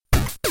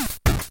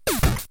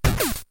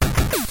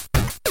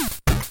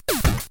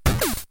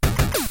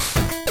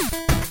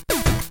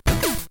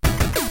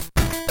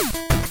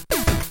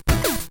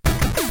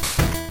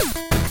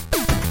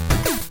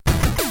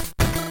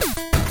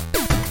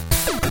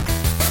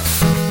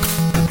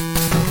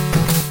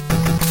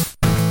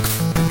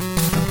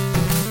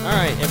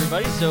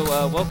everybody.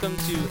 So welcome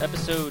to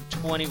episode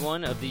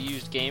 21 of The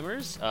Used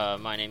Gamers.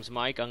 My name's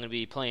Mike. I'm going to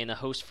be playing the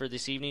host for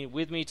this evening.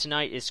 With me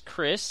tonight is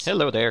Chris.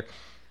 Hello there.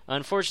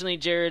 Unfortunately,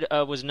 Jared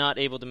was not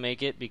able to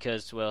make it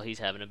because, well, he's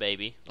having a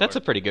baby. That's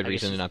a pretty good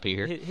reason to not be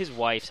here. His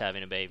wife's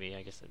having a baby.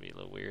 I guess that'd be a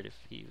little weird if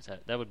he was.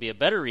 That would be a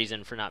better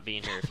reason for not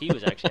being here if he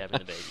was actually having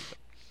the baby. But.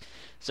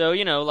 So,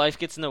 life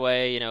gets in the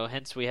way,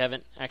 hence we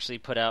haven't actually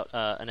put out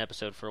an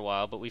episode for a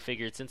while, but we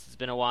figured since it's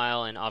been a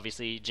while, and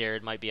obviously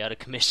Jared might be out of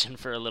commission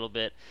for a little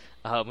bit,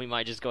 we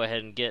might just go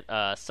ahead and get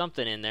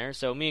something in there.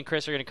 So me and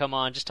Chris are going to come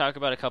on, just talk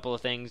about a couple of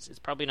things. It's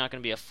probably not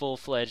going to be a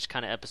full-fledged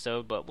kind of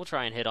episode, but we'll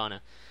try and hit on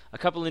a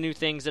couple of new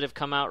things that have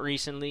come out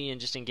recently, and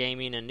just in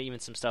gaming, and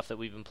even some stuff that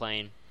we've been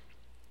playing.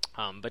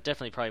 But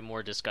definitely probably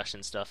more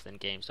discussion stuff than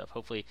game stuff.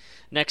 Hopefully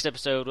next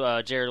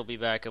episode Jared will be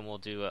back and we'll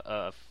do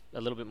a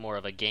little bit more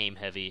of a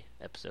game-heavy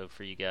episode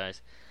for you guys.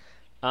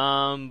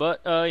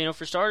 But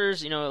for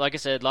starters, like I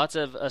said, lots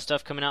of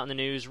stuff coming out in the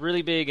news.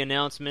 Really big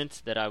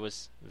announcement that I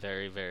was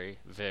very, very,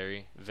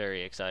 very,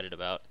 very excited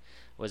about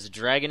was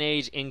Dragon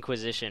Age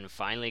Inquisition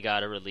finally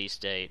got a release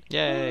date.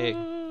 Yay!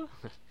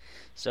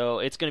 So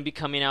it's going to be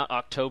coming out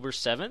October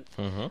 7th.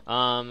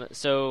 Mm-hmm.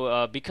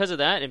 So because of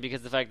that, and because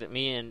of the fact that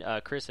me and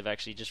Chris have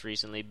actually just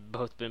recently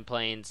both been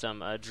playing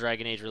some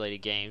Dragon Age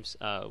related games,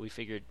 we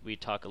figured we'd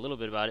talk a little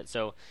bit about it.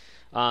 So,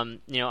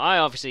 I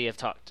obviously have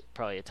talked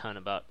probably a ton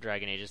about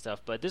Dragon Age and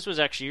stuff, but this was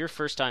actually your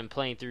first time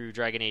playing through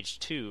Dragon Age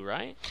 2,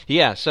 right?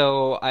 Yeah,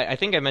 so I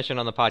think I mentioned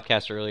on the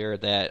podcast earlier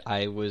that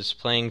I was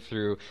playing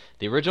through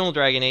the original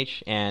Dragon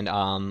Age, and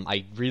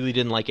I really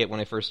didn't like it when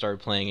I first started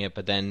playing it,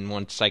 but then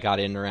once I got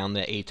in around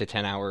the 8 to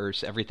 10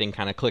 hours, everything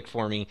kind of clicked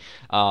for me.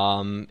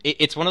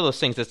 It's one of those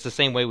things that's the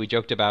same way we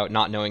joked about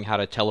not knowing how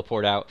to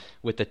teleport out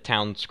with the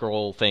town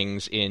scroll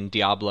things in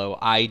Diablo.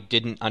 I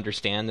didn't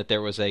understand that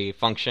there was a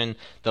function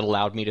that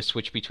allowed me to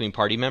switch between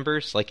party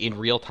members, like in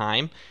real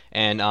time.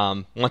 And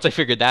once I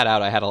figured that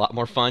out, I had a lot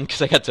more fun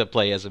because I got to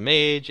play as a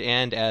mage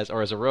and as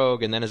a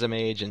rogue, and then as a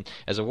mage and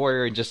as a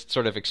warrior, and just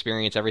sort of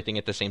experience everything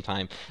at the same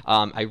time.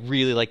 I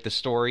really liked the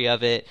story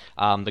of it.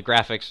 The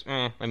graphics,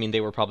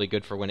 they were probably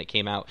good for when it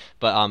came out,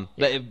 but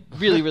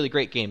really, really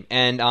great game.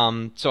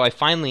 And so I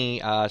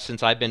finally,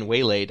 since I've been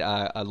waylaid,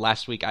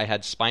 last week I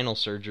had spinal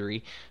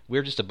surgery.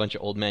 We're just a bunch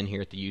of old men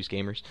here at the Used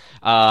Gamers.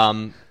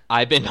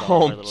 I've been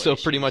home, so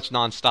pretty much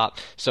nonstop.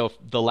 So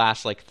the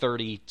last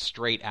 30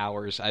 straight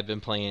hours, I've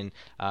been playing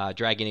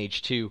Dragon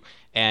Age 2.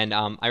 And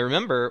I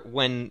remember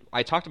when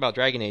I talked about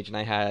Dragon Age and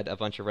I had a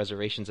bunch of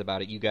reservations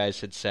about it, you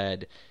guys had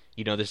said,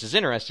 this is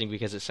interesting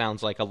because it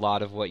sounds like a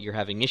lot of what you're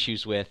having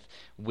issues with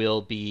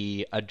will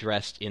be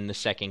addressed in the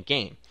second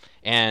game.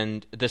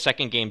 And the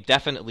second game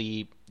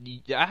definitely,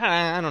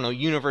 I don't know,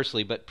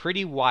 universally, but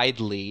pretty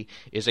widely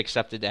is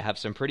accepted to have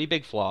some pretty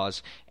big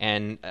flaws,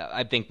 and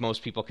I think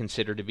most people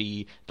consider to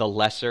be the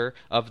lesser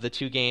of the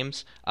two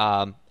games.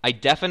 I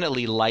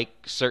definitely like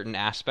certain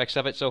aspects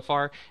of it so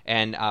far,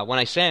 and when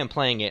I say I'm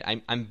playing it,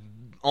 I'm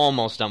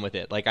almost done with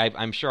it.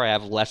 I'm sure I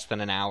have less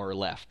than an hour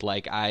left.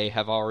 I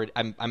have already,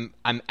 I'm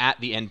at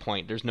the end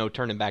point. There's no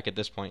turning back at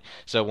this point.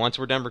 So once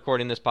we're done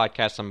recording this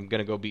podcast, I'm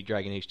gonna go beat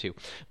Dragon Age 2.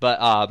 But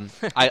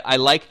I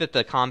like that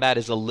the combat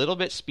is a little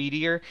bit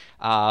speedier.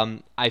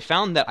 I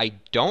found that I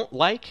don't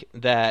like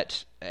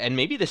that. And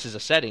maybe this is a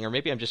setting, or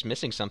maybe I'm just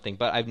missing something,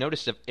 but I've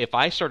noticed if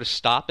I sort of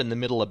stop in the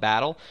middle of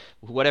battle,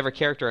 whatever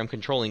character I'm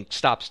controlling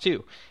stops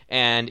too.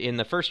 And in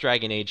the first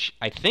Dragon Age,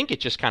 I think it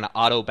just kind of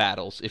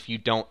auto-battles if you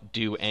don't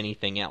do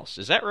anything else.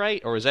 Is that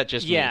right, or is that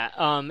just me?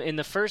 Yeah, in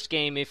the first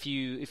game, if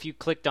you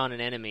clicked on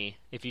an enemy,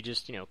 if you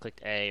just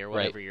clicked A or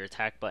whatever your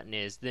attack button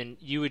is, then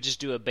you would just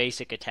do a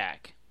basic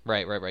attack.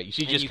 Right.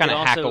 So you just kind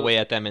of hack away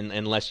at them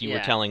unless you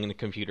were telling the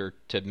computer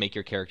to make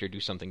your character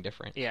do something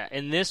different. Yeah,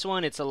 in this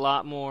one, it's a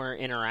lot more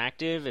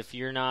interactive. If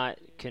you're not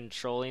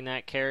controlling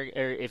that character,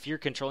 or if you're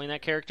controlling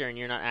that character and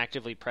you're not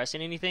actively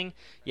pressing anything,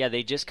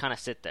 they just kind of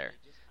sit there.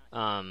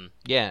 And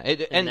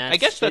I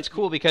guess that's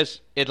cool because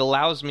it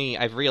allows me,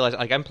 I've realized,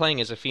 I'm playing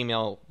as a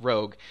female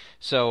rogue,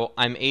 so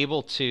I'm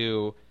able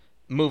to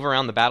move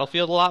around the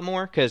battlefield a lot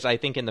more, because I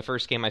think in the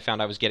first game I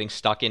found I was getting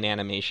stuck in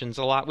animations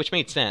a lot, which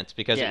made sense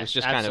because it was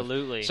just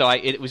absolutely. So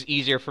it was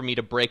easier for me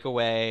to break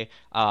away,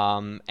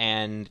 and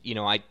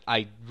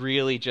I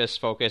really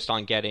just focused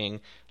on getting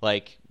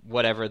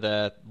whatever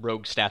the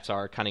rogue stats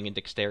are, cunning and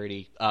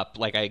dexterity, up.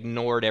 I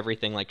ignored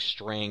everything like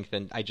strength,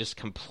 and I just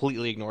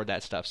completely ignored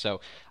that stuff. So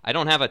I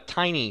don't have a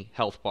tiny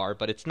health bar,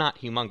 but it's not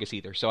humongous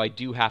either. So I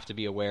do have to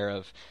be aware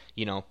of,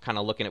 kind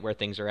of looking at where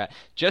things are at.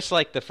 Just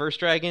like the first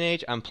Dragon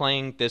Age, I'm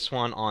playing this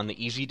one on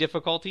the easy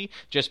difficulty,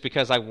 just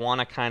because I want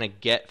to kind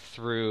of get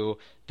through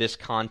this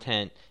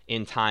content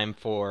in time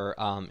for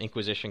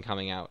Inquisition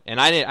coming out. And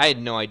I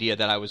had no idea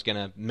that I was going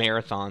to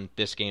marathon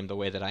this game the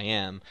way that I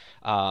am.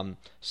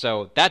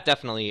 So that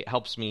definitely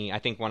helps me, I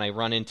think, when I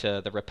run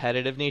into the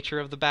repetitive nature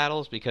of the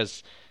battles,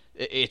 because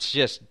it's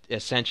just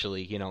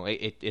essentially,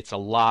 it's a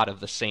lot of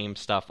the same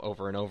stuff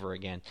over and over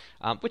again,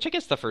 which I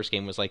guess the first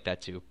game was like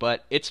that too.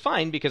 But it's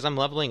fine because I'm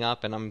leveling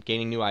up and I'm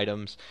gaining new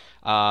items.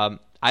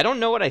 I don't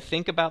know what I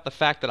think about the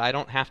fact that I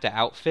don't have to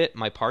outfit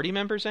my party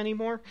members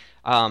anymore.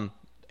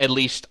 at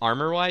least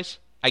armor-wise.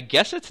 I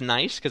guess it's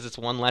nice because it's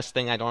one less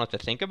thing I don't have to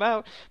think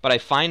about, but I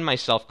find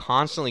myself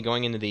constantly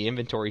going into the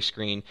inventory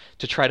screen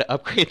to try to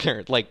upgrade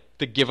their, like,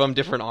 to give them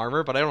different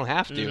armor, but I don't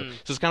have to.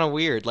 So it's kind of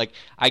weird. Like,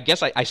 I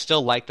guess I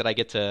still like that I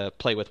get to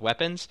play with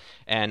weapons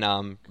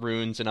and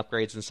runes and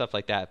upgrades and stuff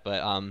like that,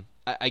 but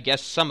I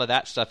guess some of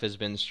that stuff has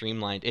been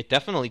streamlined. It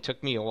definitely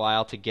took me a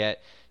while to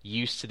get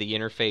used to the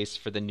interface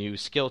for the new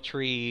skill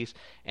trees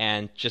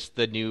and just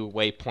the new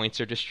way points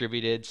are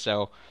distributed,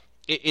 so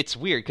it's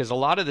weird because a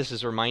lot of this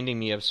is reminding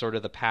me of sort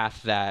of the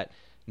path that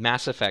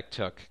Mass Effect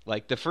took.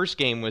 Like, the first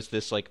game was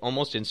this, like,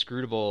 almost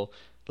inscrutable,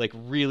 like,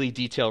 really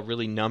detailed,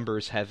 really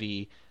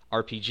numbers-heavy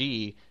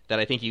RPG that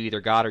I think you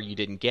either got or you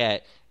didn't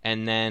get,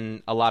 and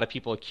then a lot of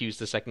people accused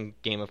the second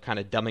game of kind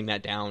of dumbing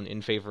that down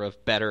in favor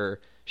of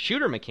better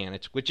shooter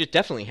mechanics, which it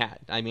definitely had.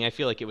 I mean, I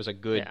feel like it was a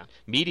good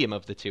medium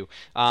of the two.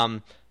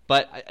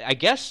 But I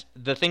guess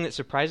the thing that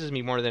surprises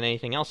me more than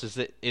anything else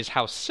is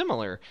how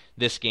similar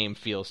this game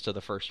feels to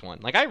the first one.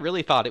 Like, I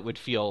really thought it would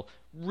feel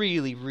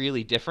really,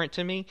 really different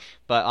to me,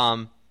 but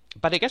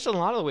I guess in a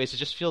lot of the ways it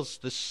just feels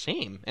the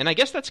same. And I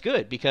guess that's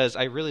good because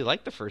I really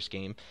like the first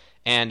game,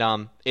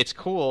 and it's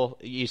cool.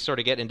 You sort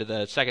of get into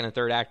the second and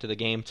third act of the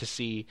game to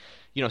see,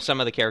 you know, some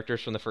of the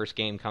characters from the first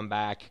game come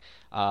back.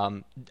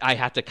 I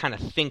had to kind of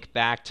think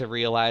back to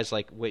realize,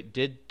 like, wait,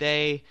 did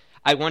they?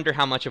 I wonder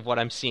how much of what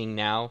I'm seeing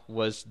now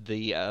was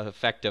the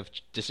effect of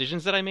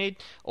decisions that I made,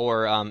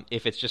 or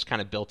if it's just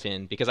kind of built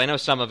in. Because I know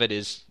some of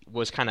it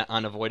was kind of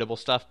unavoidable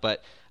stuff,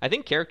 but I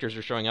think characters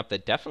are showing up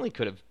that definitely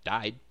could have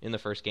died in the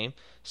first game.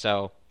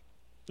 So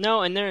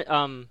no, and they're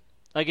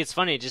like, it's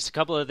funny. Just a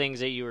couple of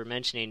things that you were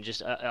mentioning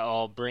just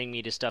all bring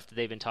me to stuff that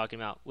they've been talking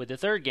about with the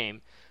third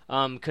game.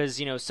 Because,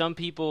 you know, some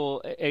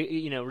people,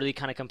 you know, really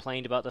kind of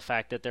complained about the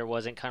fact that there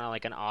wasn't kind of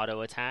like an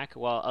auto attack,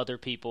 while other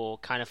people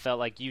kind of felt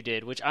like you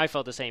did, which I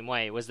felt the same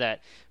way, was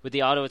that with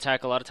the auto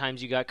attack, a lot of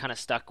times you got kind of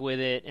stuck with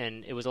it,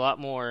 and it was a lot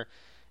more,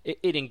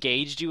 it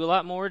engaged you a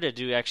lot more to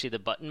do actually the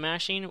button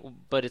mashing.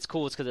 But it's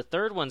cool, it's because the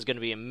third one's going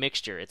to be a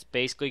mixture. It's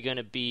basically going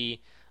to be,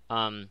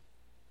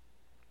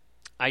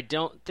 I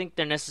don't think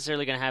they're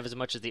necessarily going to have as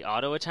much as the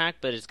auto attack,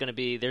 but there's going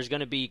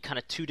to be kind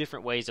of two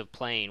different ways of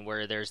playing,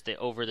 where there's the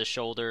over the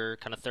shoulder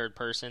kind of third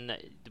person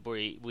that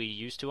we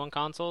used to on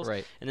consoles,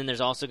 right? And then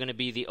there's also going to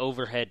be the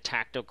overhead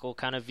tactical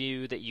kind of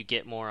view that you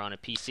get more on a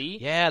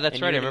PC. Yeah, that's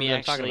right. I remember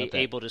them talking about that.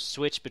 Able to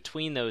switch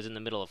between those in the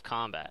middle of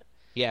combat.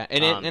 Yeah,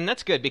 and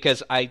that's good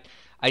because I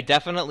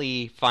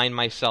definitely find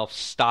myself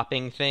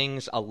stopping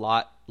things a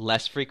lot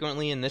less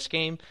frequently in this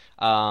game.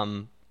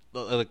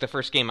 Like the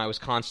first game, I was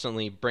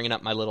constantly bringing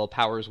up my little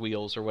powers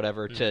wheels or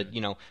whatever to, you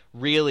know,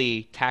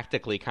 really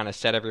tactically kind of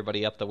set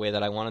everybody up the way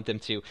that I wanted them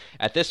to.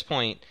 At this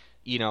point,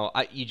 you know,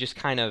 you just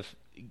kind of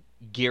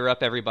gear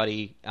up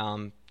everybody,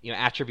 you know,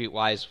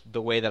 attribute-wise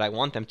the way that I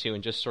want them to,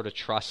 and just sort of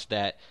trust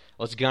that,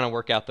 well, it's going to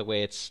work out the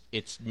way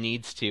it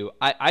needs to.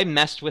 I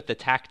messed with the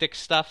tactics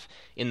stuff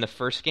in the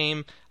first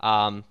game,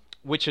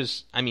 which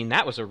is, I mean,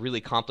 that was a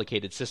really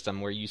complicated system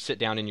where you sit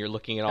down and you're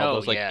looking at all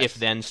those, like,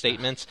 if-then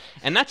statements.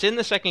 And that's in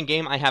the second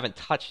game. I haven't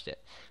touched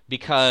it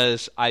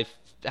because I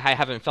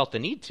haven't felt the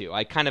need to.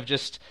 I kind of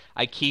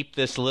I keep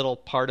this little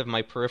part of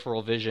my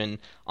peripheral vision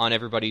on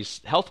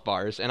everybody's health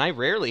bars, and I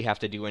rarely have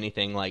to do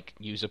anything like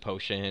use a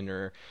potion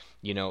or,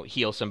 you know,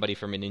 heal somebody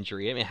from an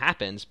injury. I mean, it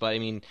happens, but I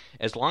mean,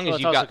 as long as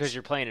you've got... It's also because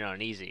you're playing it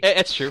on easy.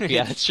 It's true,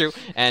 yeah, it's true.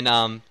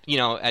 And, you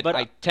know,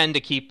 I tend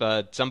to keep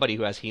somebody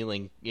who has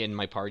healing in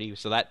my party,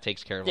 so that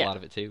takes care of a lot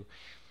of it, too.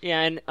 Yeah,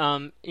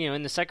 and, you know,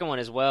 in the second one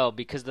as well,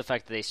 because of the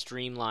fact that they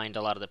streamlined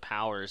a lot of the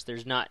powers,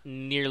 there's not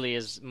nearly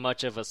as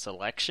much of a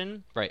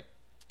selection. Right.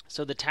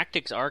 So the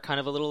tactics are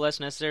kind of a little less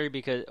necessary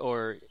because,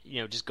 or,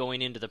 you know, just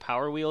going into the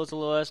power wheel is a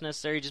little less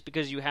necessary just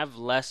because you have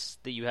less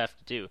that you have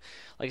to do.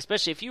 Like,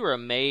 especially if you were a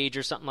mage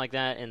or something like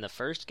that in the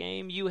first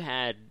game, you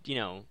had, you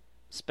know,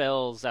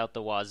 spells out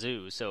the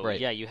wazoo. So,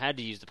 yeah, you had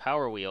to use the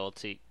power wheel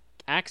to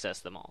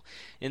access them all.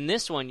 In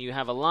this one, you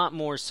have a lot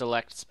more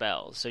select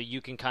spells, so you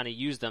can kind of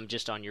use them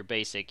just on your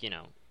basic, you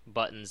know,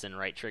 buttons and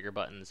right trigger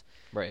buttons.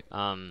 Right.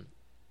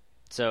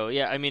 So,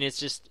 yeah, I mean, it's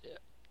just...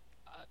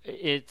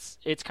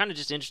 It's kind of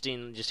just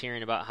interesting just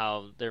hearing about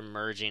how they're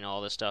merging all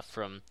this stuff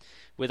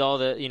with all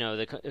the, you know,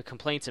 the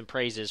complaints and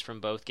praises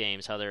from both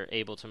games, how they're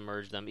able to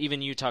merge them.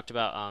 Even you talked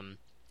about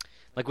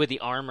like with the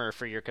armor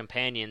for your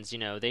companions, you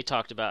know, they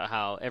talked about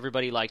how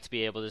everybody liked to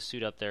be able to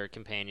suit up their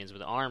companions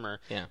with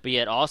armor, but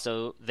yet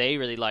also they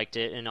really liked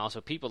it, and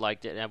also people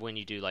liked it when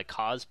you do like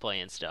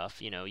cosplay and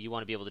stuff, you know, you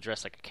want to be able to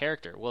dress like a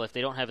character. Well, if they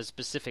don't have a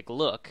specific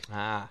look,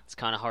 it's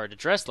kind of hard to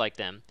dress like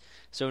them.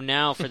 So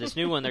now for this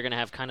new one, they're going to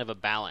have kind of a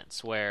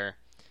balance where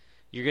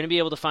you're going to be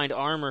able to find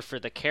armor for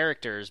the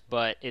characters,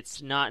 but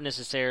it's not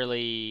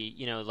necessarily,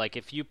 you know, like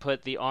if you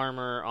put the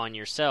armor on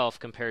yourself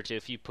compared to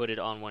if you put it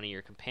on one of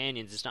your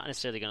companions, it's not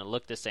necessarily going to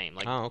look the same.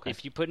 Like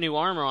if you put new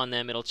armor on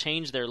them, it'll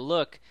change their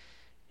look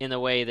in the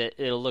way that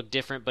it'll look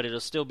different, but it'll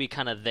still be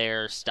kind of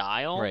their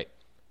style. Right.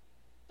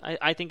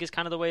 I think is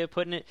kind of the way of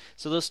putting it.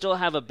 So they'll still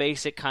have a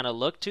basic kind of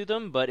look to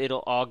them, but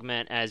it'll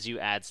augment as you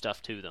add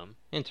stuff to them.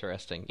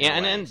 Interesting. Yeah,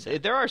 and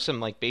there are some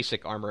like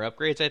basic armor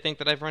upgrades I think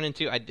that I've run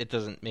into. It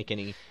doesn't make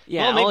any.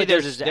 Yeah, well, maybe there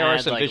are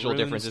add, some like, visual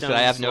differences that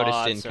I have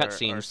noticed in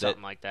cutscenes or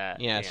something like that.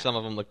 Yeah, some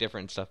of them look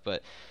different and stuff.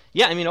 But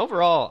yeah, I mean,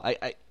 overall,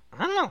 I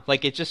don't know.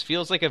 Like, it just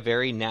feels like a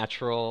very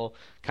natural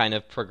kind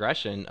of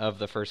progression of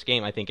the first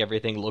game. I think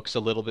everything looks a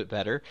little bit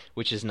better,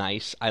 which is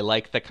nice. I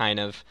like the kind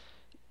of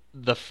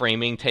the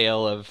framing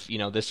tale of,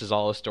 this is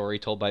all a story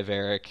told by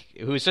Varric,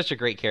 who is such a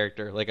great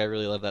character. Like, I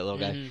really love that little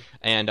guy.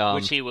 And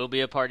which he will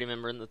be a party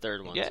member in the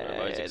third one.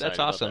 Yeah, so that's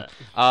awesome.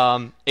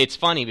 That. It's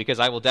funny because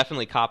I will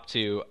definitely cop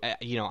to,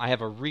 I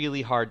have a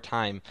really hard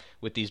time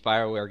with these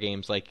BioWare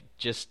games, like,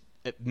 just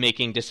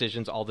making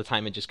decisions all the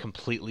time and just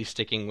completely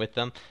sticking with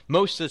them.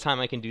 Most of the time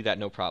I can do that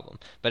no problem.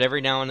 But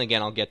every now and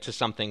again I'll get to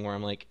something where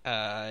I'm like,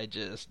 I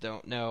just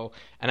don't know.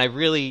 And I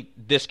really,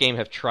 this game,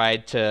 have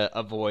tried to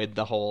avoid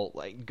the whole,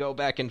 like, go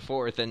back and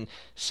forth and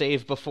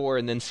save before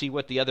and then see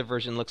what the other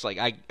version looks like.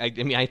 I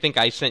mean, I think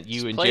I sent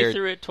you and Jared... play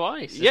through it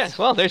twice. Yes,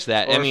 well, there's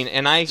that. I mean,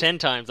 and 10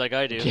 times like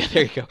I do. Yeah,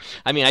 there you go.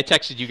 I mean, I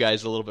texted you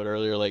guys a little bit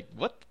earlier, like,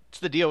 what's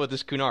the deal with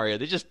this Kunari? Are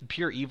they just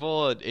pure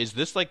evil? Is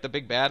this like the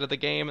big bad of the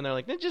game? And they're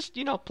like, just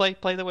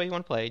play the way you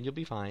want to play, and you'll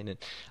be fine.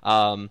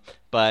 And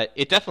but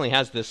it definitely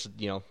has this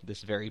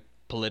this very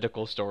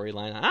political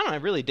storyline. I don't know. I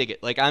really dig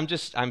it. Like,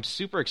 I'm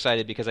super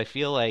excited because I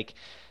feel like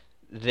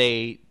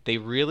they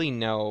really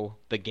know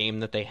the game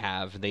that they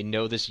have. They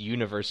know this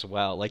universe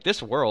well. Like,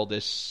 this world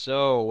is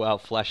so well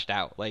fleshed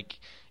out. Like,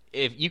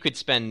 if you could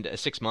spend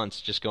 6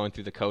 months just going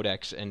through the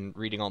codex and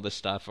reading all this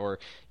stuff, or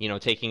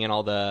taking in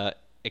all the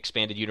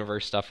expanded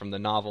universe stuff from the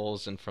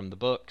novels and from the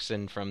books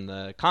and from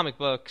the comic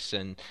books,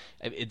 and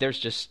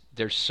there's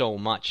so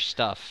much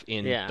stuff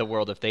in the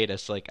world of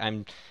Thedas. Like,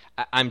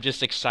 I'm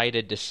just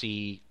excited to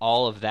see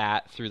all of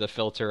that through the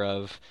filter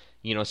of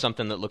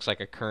something that looks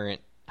like a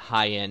current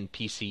high-end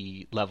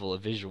PC level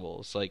of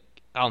visuals. Like,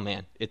 oh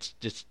man, it's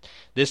just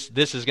this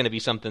is going to be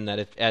something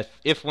that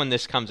if when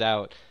this comes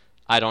out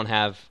I don't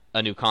have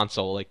a new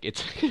console, like,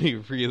 it's going to be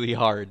really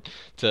hard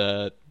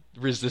to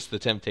resist the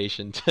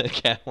temptation to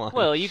get one.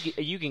 Well,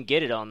 you can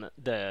get it on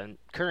the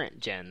current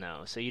gen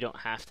though, so you don't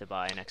have to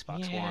buy an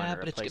Xbox One or a PlayStation 4. Yeah,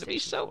 but it's going to be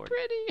so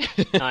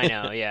pretty. I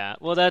know, yeah.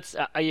 Well, that's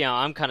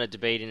I'm kind of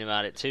debating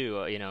about it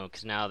too,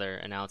 because now they're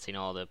announcing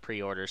all the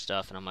pre-order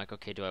stuff, and I'm like,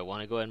 okay, do I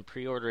want to go ahead and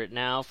pre-order it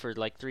now for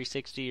like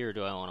 360, or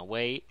do I want to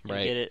wait and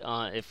get it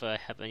on if I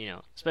have,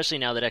 especially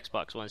now that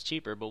Xbox One's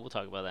cheaper? But we'll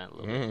talk about that in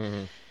a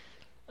little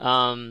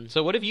bit.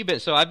 So what have you been?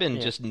 So I've been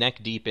just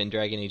neck deep in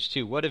Dragon Age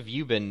 2. What have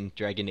you been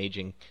Dragon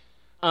Aging?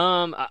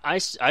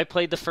 I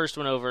played the first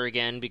one over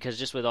again because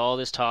just with all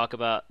this talk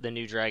about the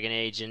new Dragon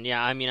Age, and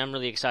I'm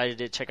really excited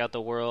to check out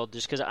the world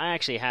just because I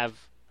actually have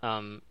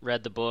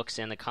read the books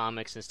and the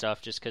comics and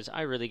stuff, just because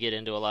I really get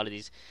into a lot of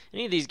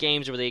any of these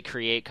games where they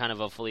create kind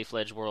of a fully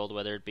fledged world,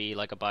 whether it be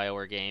like a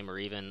BioWare game or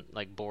even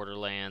like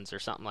Borderlands or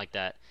something like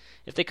that.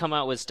 If they come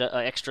out with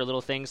extra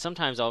little things,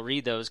 sometimes I'll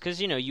read those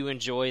because you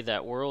enjoy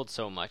that world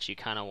so much, you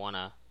kind of want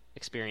to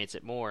experience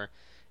it more.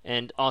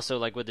 And also,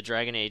 like with the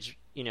Dragon Age,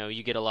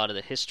 you get a lot of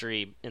the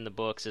history in the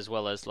books, as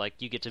well as like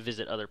you get to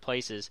visit other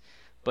places,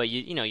 but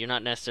you're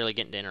not necessarily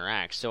getting to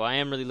interact. So I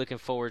am really looking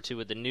forward to,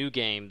 with the new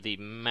game, the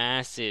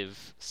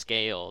massive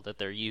scale that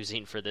they're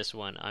using for this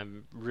one.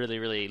 I'm really,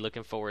 really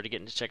looking forward to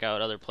getting to check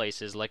out other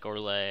places like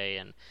Orlais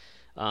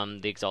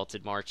and the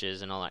Exalted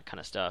Marches and all that kind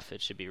of stuff.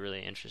 It should be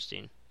really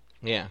interesting.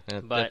 Yeah,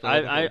 but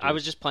I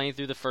was just playing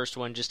through the first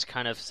one just to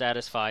kind of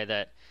satisfy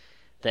that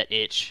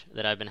itch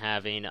that I've been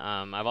having.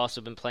 I've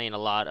also been playing a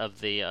lot of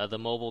the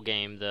mobile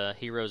game, the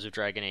Heroes of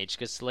Dragon Age,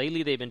 because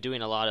lately they've been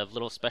doing a lot of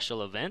little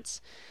special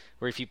events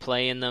where if you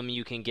play in them,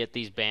 you can get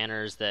these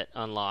banners that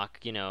unlock,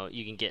 you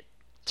can get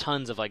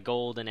tons of like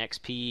gold and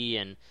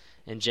XP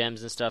and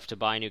gems and stuff to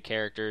buy new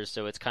characters,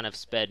 so it's kind of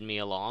sped me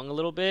along a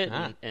little bit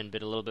and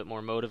been a little bit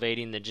more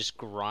motivating than just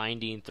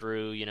grinding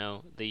through,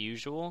 the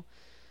usual.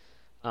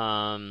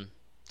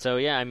 So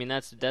yeah,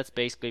 that's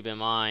basically been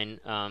mine.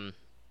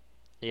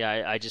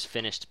 I just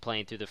finished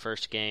playing through the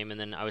first game, and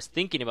then I was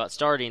thinking about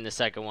starting the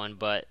second one,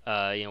 but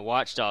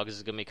Watch Dogs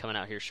is going to be coming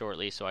out here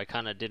shortly, so I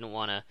kind of didn't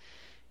want to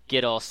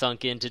get all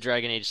sunk into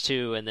Dragon Age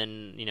 2, and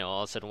then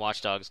all of a sudden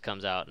Watch Dogs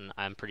comes out, and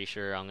I'm pretty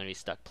sure I'm going to be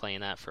stuck playing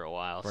that for a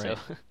while. Right.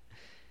 So,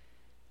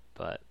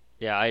 but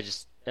yeah, I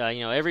just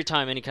every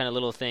time any kind of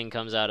little thing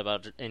comes out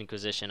about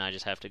Inquisition, I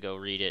just have to go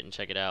read it and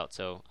check it out.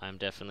 So I'm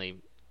definitely,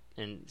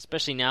 and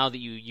especially now that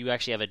you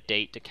actually have a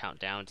date to count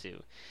down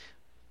to.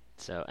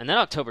 So, and then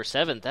October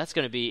 7th, that's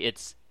going to be,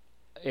 it's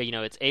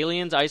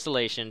Aliens,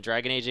 Isolation,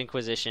 Dragon Age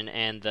Inquisition,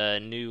 and the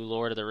new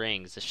Lord of the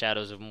Rings, The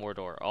Shadows of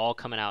Mordor, all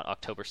coming out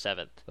October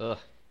 7th. Ugh.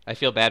 I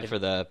feel bad for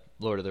the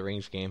Lord of the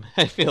Rings game.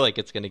 I feel like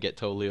it's going to get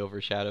totally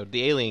overshadowed.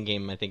 The Alien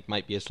game, I think,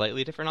 might be a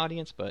slightly different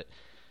audience, but...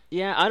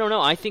 Yeah, I don't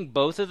know. I think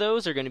both of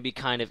those are going to be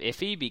kind of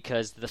iffy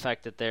because the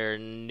fact that they're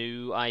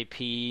new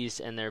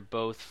IPs and they're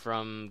both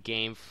from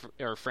game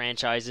or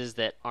franchises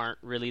that aren't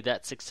really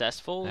that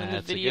successful in the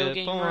video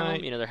game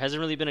realm. There hasn't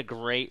really been a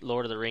great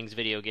Lord of the Rings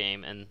video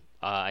game, and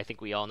I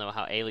think we all know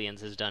how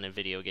Aliens has done in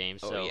video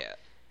games. So Oh yeah.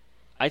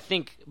 I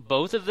think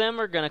both of them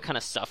are going to kind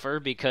of suffer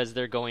because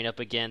they're going up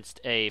against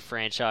a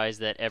franchise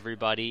that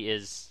everybody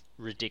is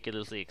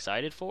ridiculously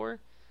excited for.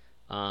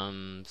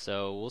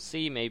 So we'll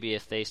see maybe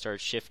if they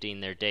start shifting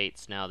their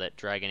dates now that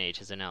Dragon Age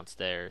has announced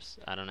theirs.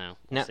 I don't know.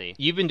 We'll see.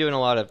 You've been doing a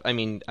lot of,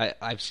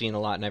 I've seen a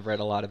lot and I've read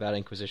a lot about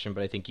Inquisition,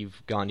 but I think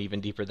you've gone even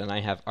deeper than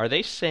I have. Are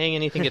they saying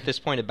anything at this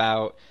point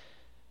about,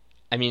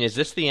 is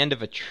this the end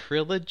of a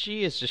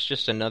trilogy? Is this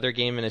just another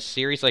game in a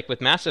series? Like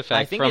with Mass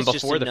Effect, from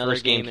before the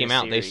first game came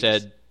out, they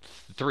said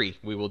 3,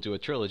 we will do a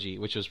trilogy,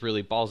 which was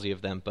really ballsy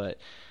of them, but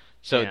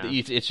so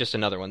it's just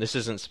another one. This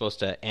isn't supposed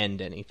to end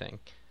anything.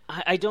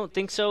 I don't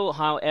think so.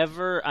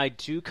 However, I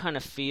do kind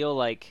of feel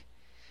like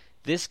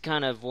this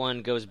kind of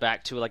one goes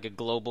back to like a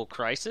global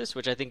crisis,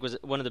 which I think was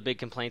one of the big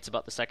complaints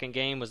about the second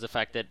game, was the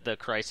fact that the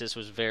crisis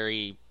was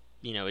very,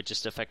 it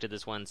just affected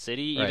this one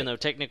city, right. Even though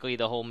technically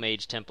the whole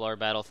Mage Templar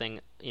battle thing,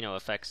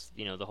 affects,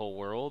 the whole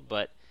world,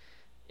 but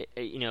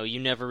you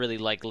never really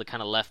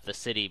kind of left the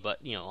city,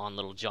 but on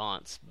little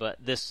jaunts. But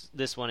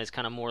this one is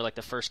kind of more like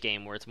the first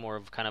game, where it's more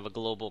of kind of a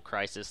global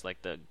crisis,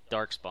 like the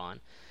Darkspawn.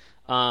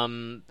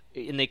 And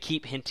they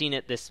keep hinting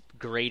at this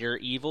greater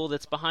evil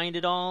that's behind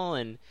it all,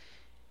 and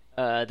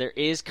there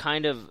is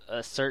kind of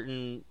a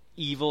certain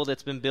evil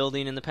that's been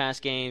building in the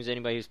past games.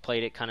 Anybody who's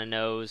played it kind of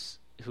knows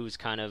who's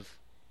kind of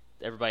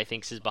everybody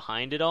thinks is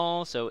behind it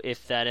all. So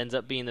if that ends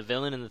up being the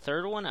villain in the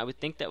third one, I would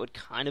think that would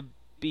kind of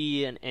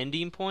be an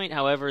ending point.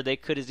 However, they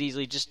could as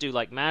easily just do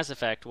like Mass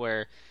Effect,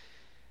 where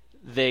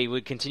they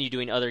would continue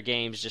doing other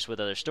games just with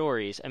other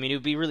stories. It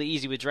would be really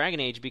easy with Dragon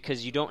Age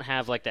because you don't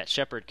have like that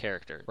Shepard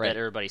character that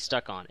everybody's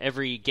stuck on.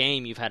 Every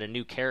game you've had a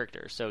new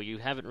character, so you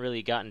haven't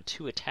really gotten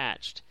too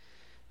attached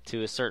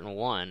to a certain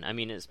one.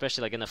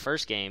 Especially like in the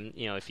first game,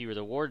 if you were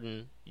the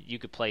Warden, you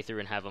could play through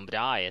and have them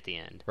die at the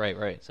end.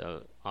 Right.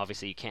 So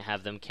obviously you can't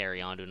have them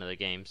carry on to another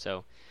game.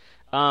 So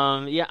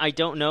I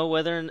don't know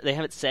whether they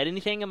haven't said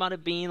anything about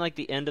it being like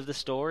the end of the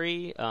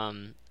story.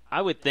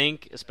 I would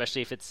think,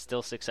 especially if it's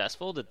still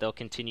successful, that they'll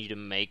continue to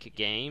make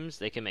games.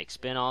 They can make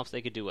spin-offs.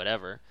 They could do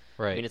whatever.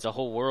 Right. It's a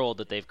whole world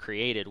that they've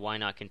created. Why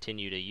not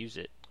continue to use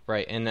it?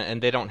 Right,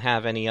 and they don't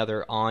have any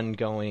other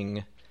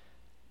ongoing,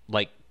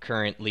 like,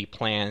 currently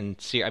planned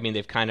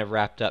they've kind of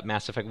wrapped up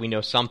Mass Effect. We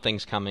know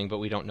something's coming, but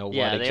we don't know what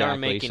exactly. Yeah, they are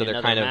making so they're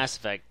another kind of Mass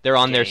Effect they're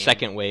on game. their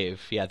second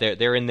wave. Yeah,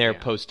 they're in their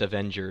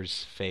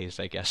post-Avengers phase,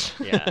 I guess.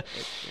 Yeah.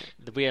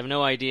 We have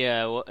no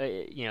idea.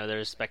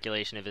 There's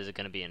speculation if is it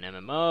going to be an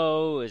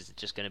MMO? Is it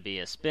just going to be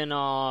a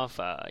spin-off?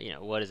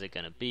 What is it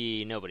going to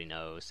be? Nobody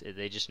knows.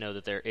 They just know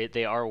that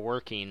they are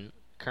working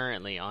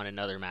currently on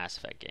another Mass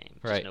Effect game.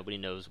 Just nobody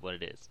knows what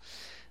it is.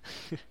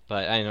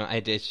 But I know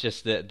it's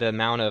just the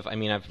amount of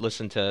I've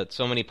listened to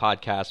so many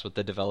podcasts with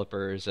the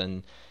developers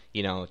and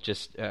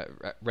just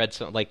read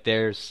so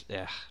there's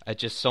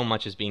just so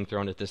much is being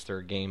thrown at this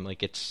third game.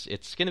 Like it's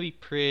going to be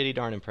pretty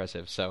darn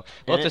impressive. So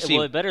we'll have to see.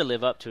 Well, it better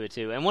live up to it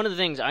too. And one of the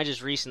things I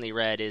just recently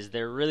read is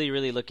they're really,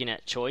 really looking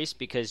at choice,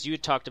 because you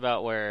had talked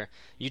about where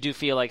you do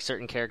feel like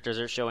certain characters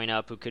are showing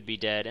up who could be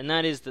dead, and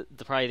that is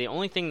probably the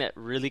only thing that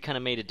really kind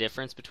of made a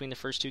difference between the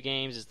first two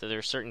games is that there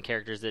are certain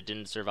characters that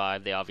didn't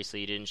survive. They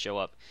obviously didn't show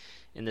up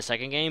in the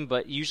second game,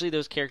 but usually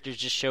those characters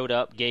just showed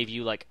up, gave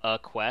you like a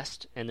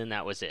quest, and then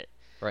that was it.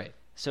 Right.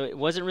 So it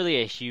wasn't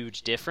really a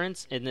huge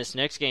difference. In this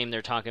next game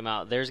they're talking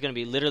about, there's going to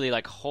be literally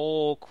like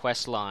whole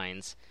quest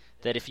lines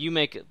that if you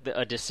make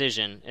a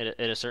decision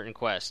at a certain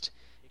quest,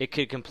 it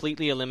could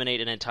completely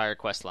eliminate an entire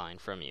quest line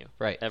from you.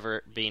 Right.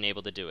 Ever being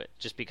able to do it,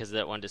 just because of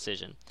that one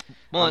decision.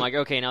 Well, I'm like,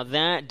 okay, now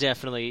that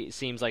definitely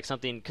seems like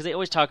something, because they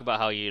always talk about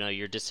how,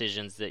 your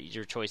decisions,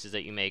 your choices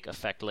that you make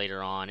affect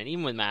later on. And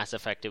even with Mass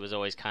Effect, it was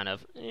always kind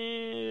of,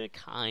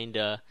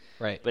 kinda.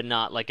 Right. But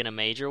not like in a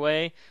major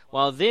way.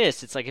 While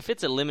this, it's like if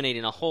it's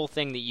eliminating a whole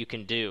thing that you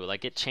can do,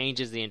 like it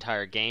changes the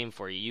entire game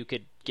for you. You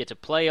could get to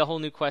play a whole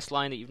new quest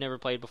line that you've never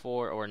played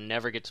before, or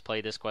never get to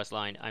play this quest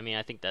line.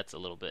 I think that's a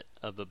little bit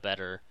of a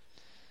better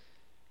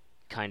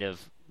kind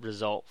of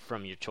result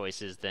from your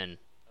choices than,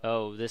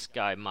 this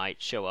guy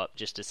might show up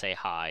just to say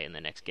hi in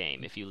the next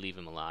game if you leave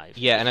him alive.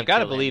 Yeah, and I've got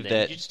to believe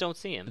that you just don't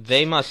see him.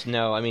 They must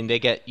know. They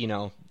get,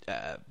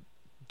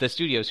 the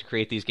studios who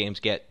create these games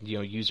get,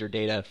 user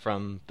data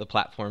from the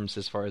platforms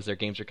as far as their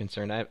games are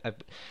concerned.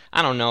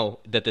 I don't know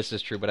that this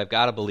is true, but I've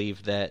got to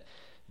believe that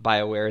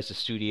BioWare as a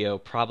studio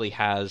probably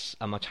has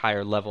a much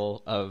higher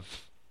level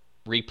of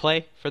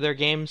replay for their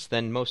games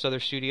than most other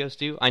studios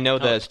do. I know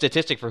the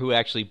statistic for who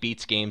actually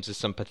beats games is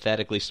some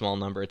pathetically small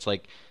number. It's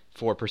like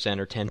 4% or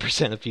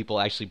 10% of people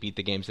actually beat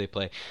the games they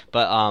play.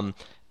 But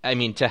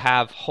to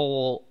have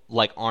whole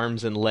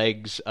arms and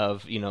legs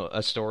of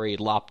a story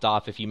lopped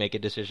off if you make a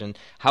decision,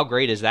 how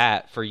great is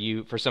that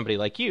for somebody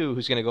like you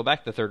who's going to go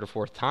back the third or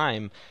fourth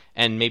time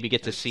and maybe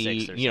get to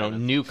see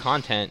new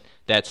content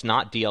that's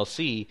not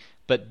DLC,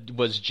 but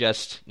was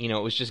just it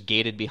was just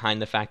gated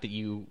behind the fact that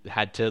you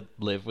had to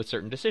live with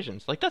certain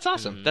decisions. Like, that's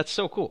awesome. Mm-hmm. That's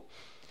so cool.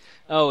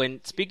 Oh, and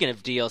speaking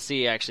of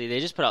DLC, actually, they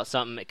just put out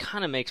something. It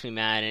kind of makes me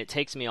mad, and it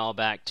takes me all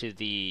back to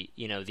the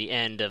the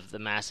end of the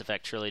Mass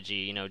Effect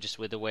trilogy. Just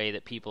with the way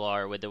that people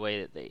are, with the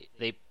way that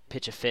they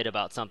pitch a fit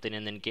about something,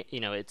 and then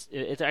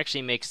it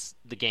actually makes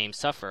the game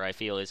suffer. I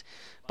feel is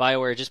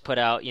BioWare just put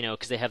out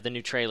because they have the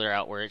new trailer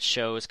out where it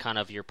shows kind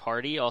of your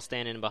party all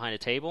standing behind a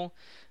table.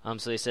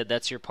 So they said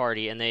that's your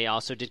party, and they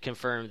also did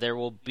confirm there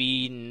will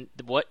be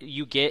what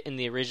you get in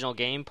the original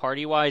game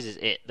party-wise is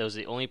it. Those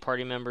are the only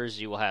party members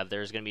you will have.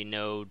 There's going to be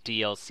no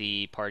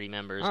DLC party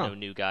members, no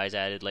new guys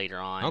added later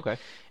on. Okay.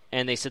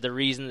 And they said the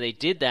reason they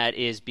did that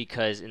is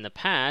because in the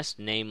past,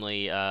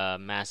 namely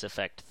Mass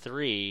Effect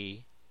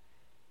 3,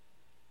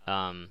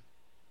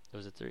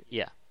 was it 3?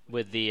 Yeah.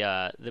 With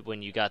the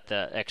when you got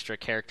the extra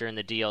character in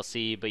the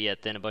DLC, but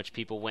yet then a bunch of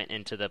people went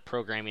into the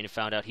programming and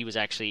found out he was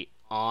actually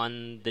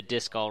on the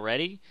disc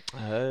already.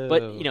 Oh.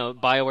 But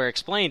BioWare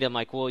explained, I'm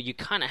like, well, you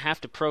kind of have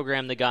to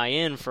program the guy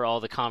in for all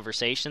the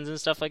conversations and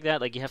stuff like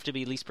that. Like, you have to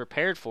be at least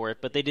prepared for it.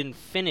 But they didn't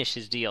finish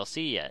his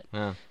DLC yet.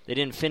 Oh. They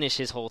didn't finish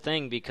his whole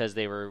thing because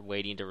they were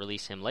waiting to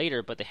release him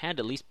later. But they had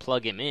to at least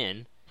plug him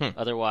in.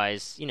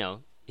 Otherwise,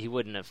 he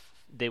wouldn't have.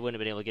 They wouldn't have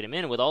been able to get him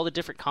in with all the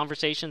different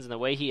conversations and the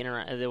way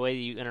the way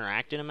you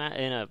interact in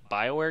a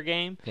BioWare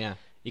game. Yeah,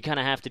 you kind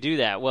of have to do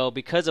that. Well,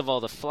 because of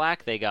all the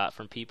flack they got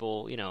from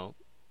people,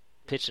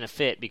 pitching a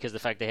fit because of the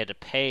fact they had to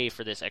pay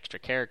for this extra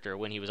character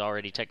when he was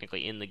already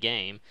technically in the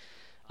game,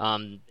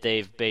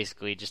 they've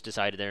basically just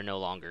decided they're no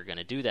longer going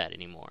to do that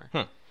anymore.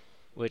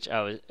 Which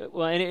and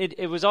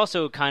it was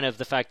also kind of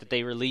the fact that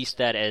they released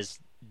that as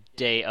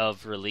day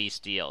of release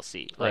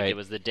DLC. Like, it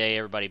was the day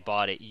everybody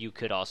bought it, you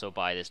could also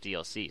buy this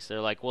DLC. So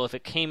they're like, well, if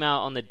it came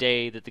out on the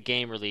day that the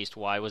game released,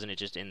 why wasn't it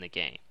just in the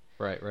game?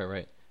 Right.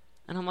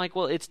 And I'm like,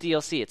 well, it's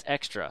DLC, it's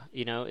extra.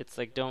 It's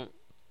like,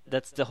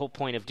 that's the whole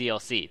point of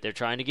DLC. They're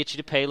trying to get you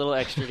to pay a little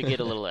extra to get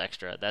a little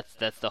extra.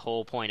 That's the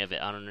whole point of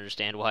it. I don't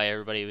understand why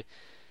everybody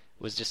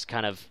was just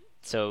kind of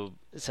so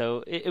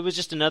it was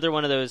just another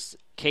one of those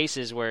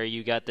cases where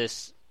you got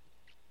this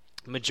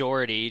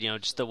majority,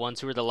 just the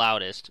ones who are the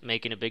loudest,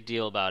 making a big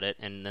deal about it,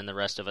 and then the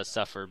rest of us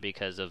suffer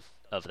because of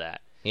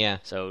that. Yeah.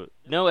 So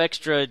no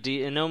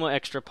more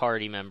extra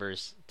party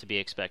members to be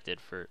expected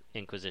for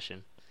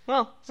Inquisition.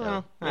 Well, I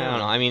don't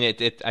know. I mean,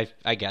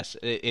 I guess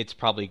it's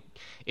probably,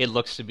 it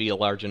looks to be a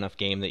large enough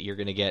game that you're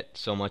going to get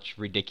so much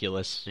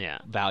ridiculous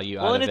value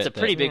out of it. Well, and it's a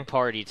pretty big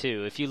party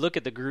too. If you look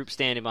at the group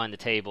standing behind the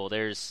table,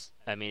 it's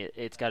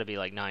got to be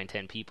like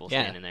 9-10 people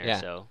standing there.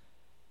 So.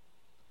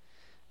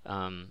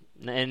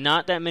 And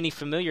not that many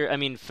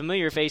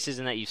familiar faces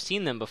in that you've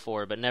seen them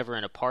before, but never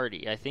in a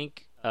party. I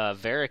think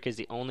Varric is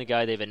the only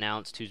guy they've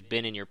announced who's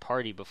been in your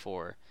party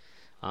before.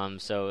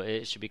 So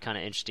it should be kind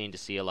of interesting to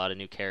see a lot of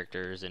new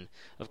characters. And,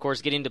 of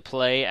course, getting to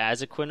play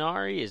as a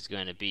Quinari is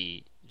going to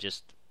be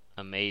just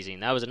amazing.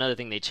 That was another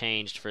thing they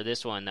changed for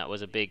this one. That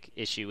was a big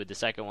issue with the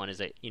second one, is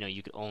that,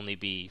 you could only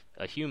be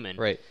a human.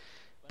 Right.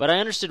 But I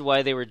understood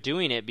why they were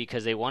doing it,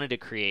 because they wanted to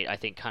create, I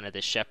think, kind of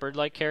this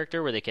Shepard-like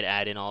character where they could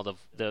add in all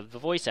the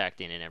voice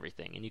acting and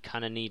everything. And you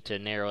kind of need to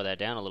narrow that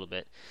down a little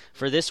bit.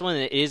 For this one,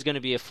 it is going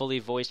to be a fully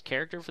voiced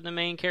character for the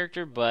main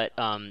character, but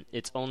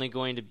it's only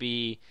going to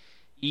be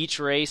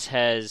each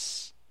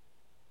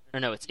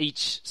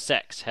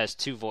sex has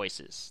 2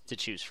 voices to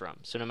choose from.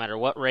 So no matter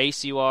what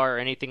race you are or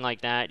anything like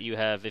that,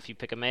 if you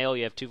pick a male,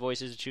 you have 2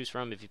 voices to choose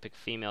from. If you pick a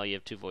female, you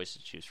have 2 voices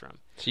to choose from.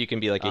 So you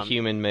can be like a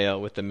human male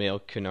with the male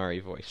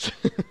Kunari voice.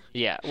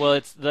 Yeah, well,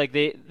 it's like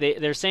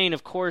they're saying,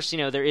 of course,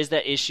 there is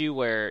that issue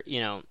where,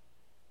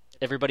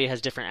 everybody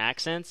has different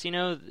accents,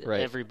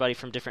 Right. Everybody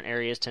from different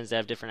areas tends to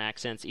have different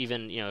accents.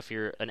 Even, if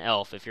you're an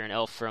elf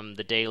from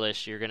the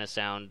Dalish, you're going to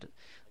sound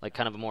like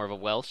kind of more of a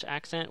Welsh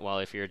accent, while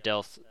if you're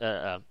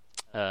an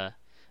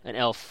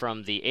elf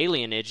from the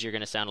alienage, you're going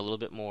to sound a little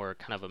bit more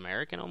kind of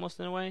American almost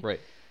in a way. Right.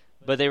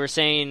 But they were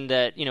saying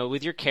that,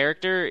 with your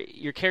character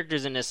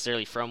isn't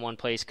necessarily from one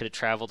place, could have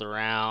traveled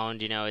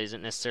around,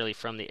 isn't necessarily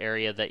from the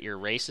area that your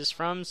race is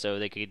from, so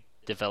they could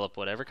develop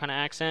whatever kind of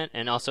accent.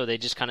 And also they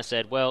just kind of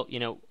said, well,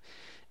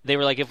 they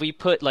were like, if we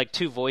put like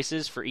 2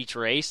 voices for each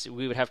race,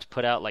 we would have to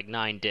put out like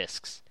 9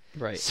 discs.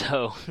 Right.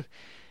 So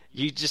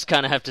you just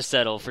kind of have to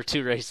settle for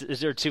 2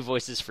 races or 2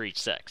 voices for each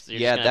sex.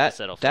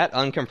 That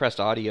uncompressed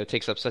audio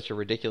takes up such a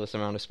ridiculous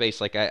amount of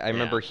space. Like I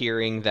remember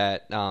hearing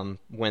that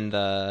when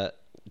the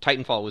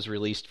Titanfall was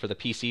released for the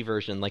PC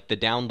version, like the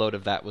download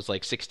of that was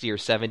like 60 or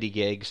 70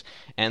 gigs,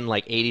 and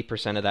like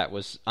 80% of that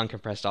was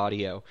uncompressed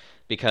audio,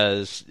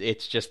 because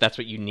that's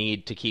what you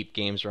need to keep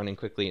games running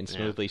quickly and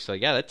smoothly. So you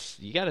got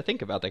to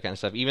think about that kind of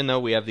stuff. Even though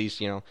we have these,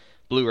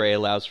 Blu-ray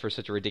allows for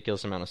such a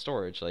ridiculous amount of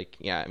storage. Like,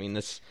 I mean,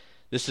 this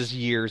is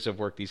years of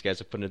work these guys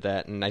have put into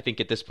that, and I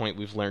think at this point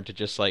we've learned to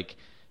just like,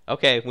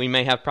 okay, we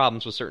may have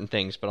problems with certain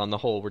things, but on the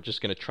whole, we're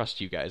just going to trust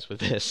you guys with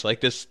this.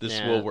 Like, this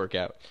will work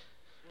out.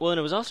 Well, and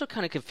it was also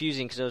kind of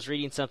confusing because I was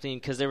reading something,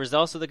 because there was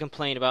also the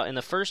complaint about, in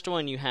the first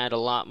one you had a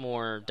lot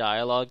more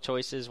dialogue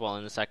choices, while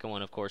in the second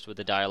one, of course, with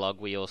the dialogue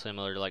wheel,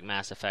 similar to like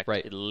Mass Effect,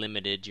 It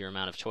limited your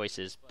amount of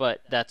choices. But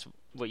that's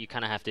what you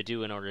kind of have to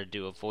do in order to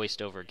do a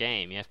voiced over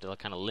game. You have to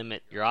kind of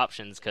limit your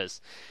options,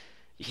 because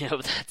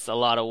that's a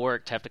lot of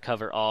work to have to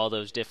cover all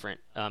those different.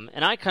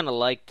 And I kind of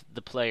liked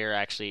the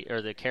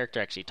character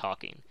actually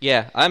talking.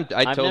 Yeah, I I've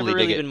totally never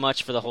really dig been it.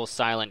 much for the whole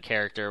silent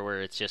character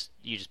where it's just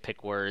you just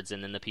pick words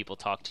and then the people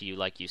talk to you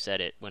like you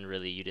said it when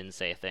really you didn't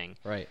say a thing.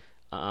 Right.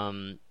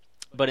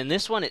 But in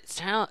this one,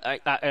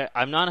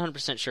 I'm not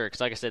 100% sure because,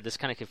 like I said, this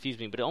kind of confused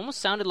me. But it almost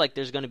sounded like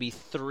there's going to be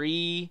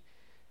 3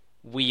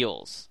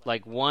 wheels,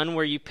 like one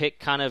where you pick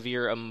kind of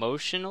your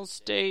emotional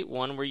state,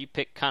 one where you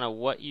pick kind of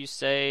what you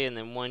say, and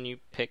then one you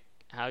pick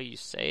how you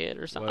say it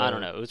or something. Well, I don't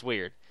know. It was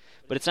weird.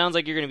 But it sounds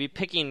like you're going to be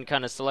picking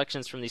kind of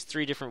selections from these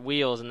 3 different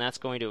wheels, and that's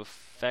going to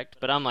affect.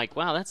 But I'm like,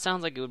 wow, that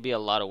sounds like it would be a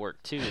lot of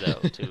work too,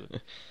 though.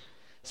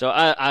 So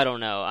I don't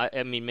know.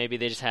 I mean, maybe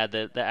they just had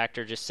the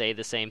actor just say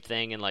the same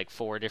thing in like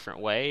 4 different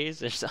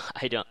ways.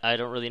 I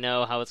don't really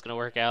know how it's going to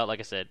work out.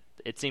 Like I said,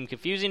 it seemed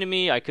confusing to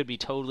me. I could be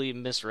totally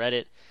misread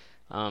it.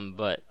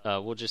 But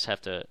we'll just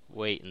have to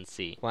wait and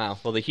see. Wow.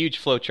 Well, the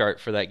huge flowchart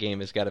for that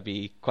game has got to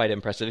be quite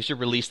impressive. They should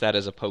release that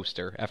as a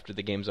poster after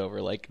the game's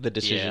over, like the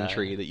decision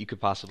tree that you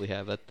could possibly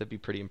have. That'd be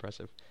pretty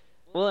impressive.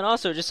 Well, and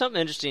also just something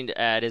interesting to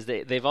add is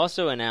they've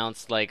also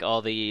announced like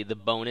all the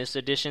bonus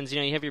editions.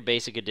 You have your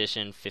basic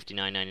edition,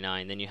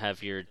 $59.99. Then you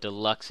have your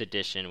deluxe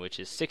edition, which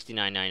is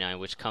 $69.99,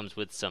 which comes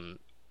with some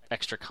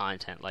extra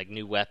content like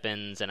new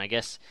weapons, and I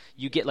guess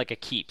you get like a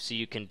keep, so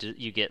you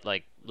get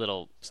like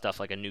little stuff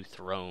like a new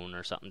throne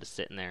or something to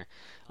sit in there.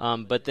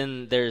 But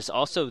then there's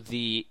also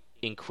the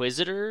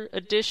Inquisitor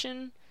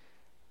edition,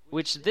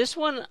 which this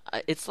one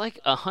it's like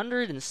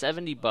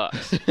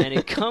 $170, and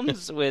it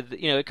comes with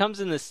it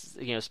comes in this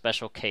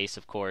special case,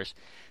 of course.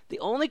 The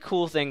only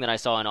cool thing that I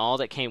saw in all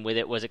that came with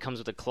it was it comes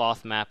with a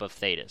cloth map of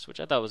Thetis, which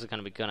I thought was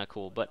kind of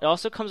cool. But it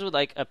also comes with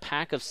like a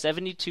pack of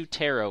 72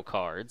 tarot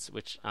cards,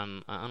 which I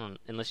don't,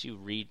 unless you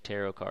read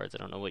tarot cards, I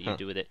don't know what you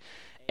do with it.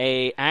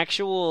 A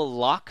actual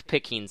lock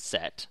picking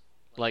set,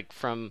 like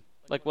from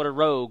like what a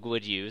rogue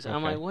would use. Okay.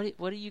 I'm like,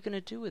 what are you gonna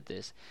do with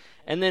this?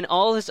 And then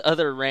all this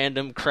other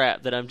random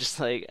crap that I'm just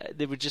like,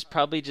 they would just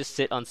probably just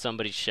sit on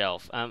somebody's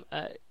shelf.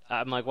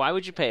 I'm like, why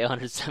would you pay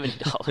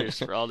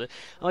 $170 for all this?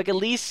 I'm like, at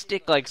least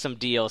stick like some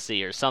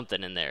DLC or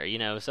something in there,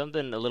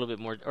 something a little bit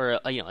more,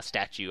 or a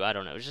statue. I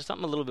don't know, it's just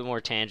something a little bit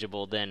more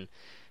tangible than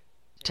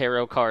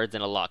tarot cards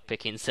and a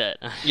lock-picking set.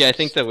 Yeah, I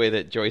think the way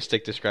that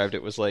Joystick described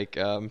it was like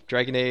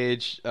Dragon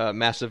Age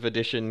Massive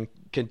Edition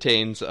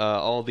contains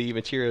all the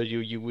material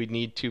you would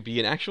need to be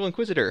an actual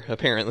Inquisitor,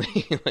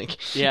 apparently.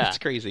 Yeah. It's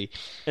crazy.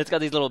 It's got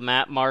these little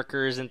map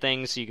markers and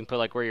things, so you can put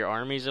like where your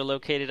armies are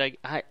located.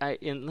 I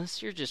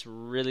unless you're just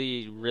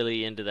really,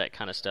 really into that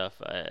kind of stuff,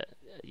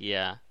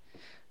 yeah.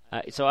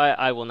 So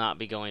I will not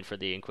be going for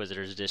the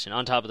Inquisitor's edition,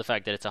 on top of the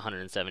fact that it's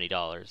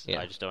 $170.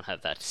 Yeah. I just don't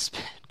have that to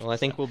spend. Well, I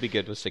think we'll be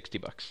good with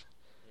 $60.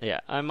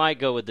 Yeah, I might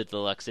go with the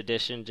deluxe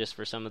edition just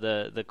for some of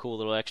the cool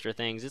little extra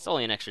things. It's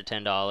only an extra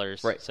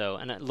 $10, right? So,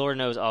 and Lord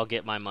knows I'll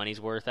get my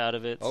money's worth out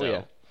of it. Oh, so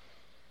yeah.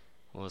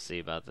 We'll see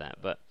about that.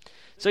 But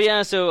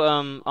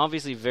so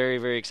obviously very,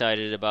 very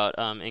excited about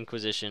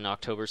Inquisition.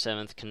 October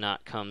 7th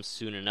cannot come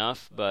soon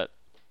enough, but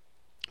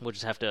we'll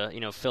just have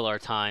to fill our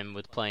time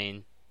with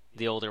playing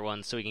the older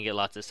ones so we can get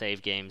lots of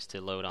save games to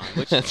load on.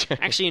 Which That's right.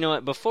 Actually, you know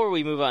what? Before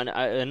we move on,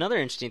 another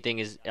interesting thing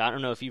is, I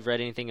don't know if you've read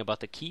anything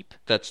about the keep.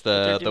 That's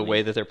the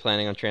way that they're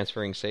planning on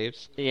transferring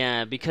saves.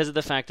 Yeah, because of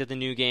the fact that the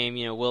new game,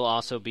 will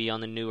also be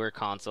on the newer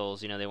consoles.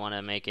 They want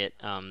to make it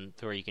to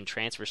where you can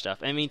transfer stuff.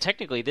 I mean,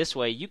 technically, this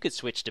way you could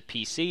switch to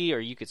PC, or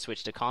you could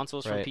switch to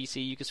consoles from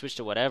PC. You could switch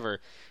to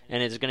whatever,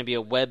 and it's going to be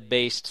a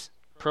web-based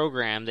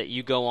program that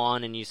you go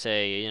on and you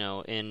say,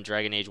 in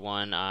Dragon Age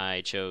 1,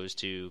 I chose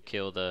to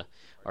kill the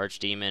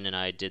archdemon and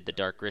I did the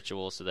dark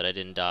ritual so that I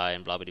didn't die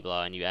and blah blah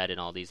blah, and you add in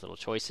all these little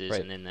choices,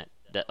 and then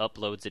that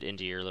uploads it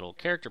into your little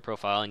character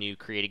profile, and you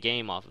create a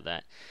game off of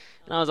that.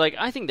 And I was like,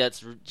 I think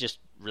that's just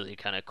really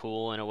kind of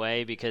cool in a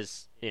way,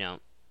 because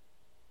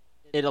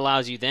it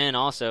allows you then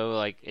also,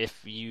 like,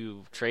 if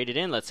you traded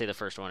in, let's say, the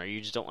first one, or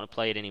you just don't want to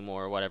play it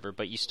anymore or whatever,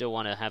 but you still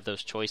want to have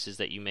those choices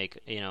that you make,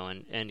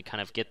 and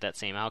kind of get that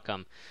same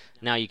outcome.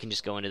 Now you can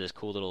just go into this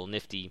cool little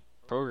nifty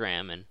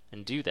program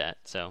and do that.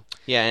 So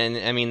yeah, and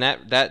I mean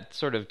that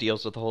sort of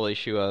deals with the whole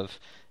issue of,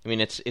 I mean,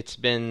 it's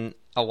been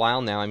a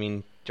while now. I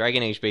mean,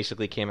 Dragon Age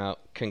basically came out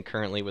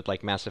concurrently with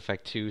like Mass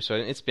Effect 2, so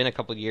it's been a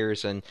couple of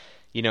years, and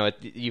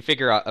you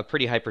figure out a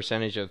pretty high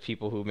percentage of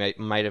people who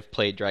might have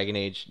played Dragon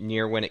Age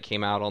near when it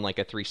came out on like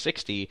a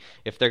 360,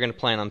 if they're going to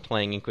plan on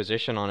playing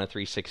Inquisition on a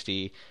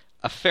 360,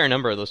 a fair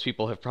number of those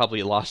people have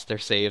probably lost their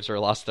saves or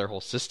lost their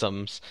whole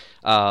systems.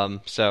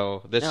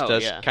 So this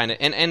kind of,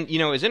 and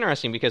it's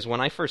interesting because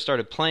when I first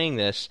started playing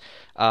this,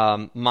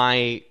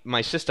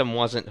 my system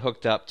wasn't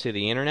hooked up to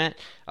the internet.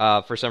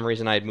 For some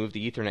reason, I had moved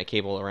the Ethernet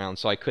cable around,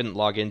 so I couldn't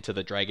log into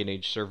the Dragon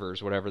Age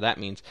servers, whatever that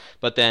means.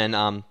 But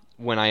then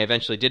when I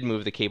eventually did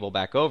move the cable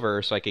back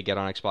over so I could get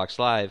on Xbox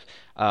Live,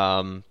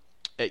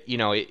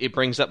 it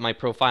brings up my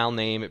profile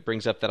name. It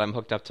brings up that I'm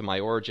hooked up to my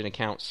Origin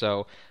account.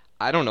 So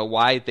I don't know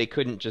why they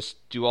couldn't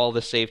just do all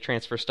the save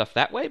transfer stuff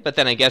that way, but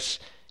then I guess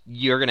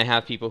you're going to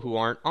have people who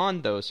aren't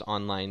on those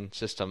online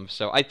systems.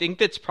 So I think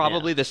that's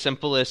probably the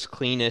simplest,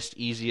 cleanest,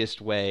 easiest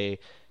way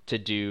to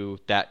do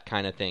that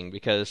kind of thing.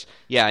 Because,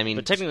 yeah, I mean...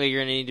 But technically you're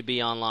going to need to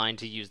be online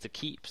to use the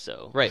keep,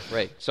 so... Right.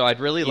 So I'd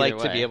really like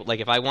way. to be able... Like,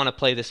 if I want to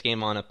play this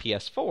game on a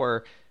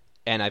PS4,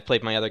 and I've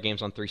played my other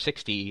games on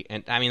 360,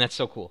 and, I mean, that's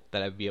so cool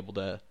that I'd be able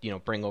to,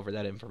 bring over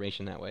that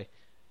information that way.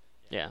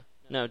 Yeah.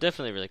 No,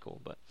 definitely really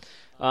cool, but...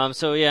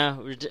 So yeah,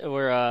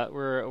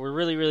 we're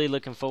really, really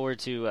looking forward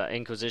to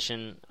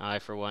Inquisition. I,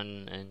 for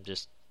one, am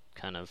just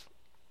kind of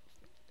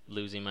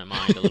losing my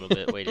mind a little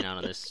bit waiting out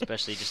on this,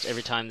 especially just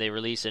every time they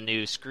release a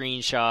new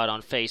screenshot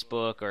on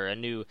Facebook or a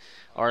new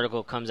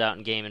article comes out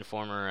in Game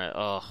Informer.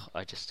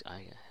 I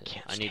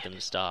need them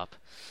to stop.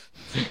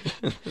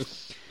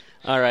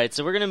 All right,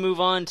 so we're gonna move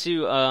on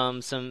to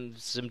some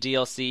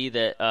DLC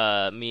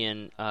that me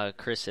and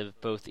Chris have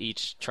both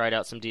each tried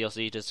out some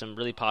DLC to some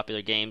really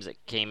popular games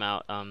that came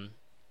out.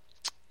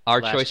 Our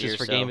choices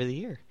for Game of the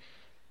Year.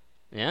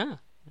 Yeah.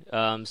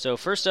 So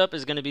first up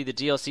is going to be the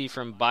DLC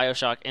from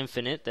Bioshock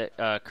Infinite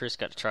that Chris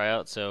got to try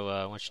out. So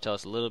why don't you tell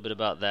us a little bit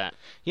about that?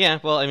 Yeah,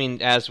 well, I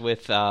mean, as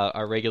with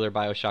our regular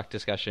Bioshock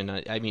discussion,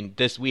 I mean,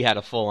 we had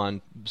a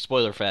full-on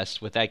spoiler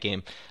fest with that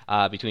game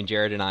between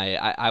Jared and I.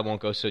 I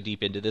won't go so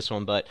deep into this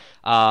one, but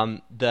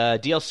the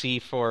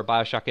DLC for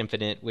Bioshock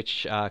Infinite,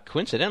 which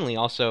coincidentally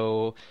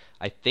also...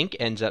 I think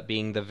ends up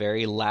being the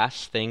very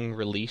last thing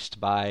released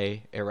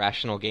by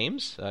Irrational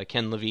Games.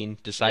 Ken Levine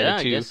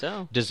decided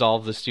to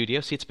dissolve the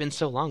studio. See, it's been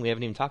so long, we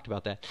haven't even talked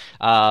about that.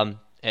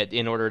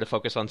 In order to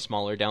focus on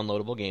smaller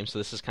downloadable games. So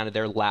this is kind of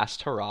their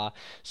last hurrah.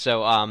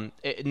 So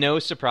no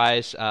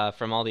surprise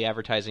from all the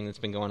advertising that's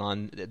been going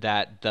on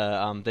that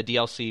the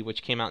DLC,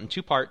 which came out in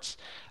 2 parts,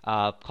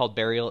 called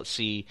Burial at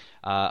Sea,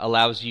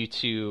 allows you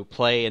to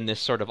play in this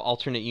sort of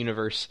alternate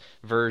universe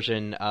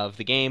version of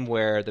the game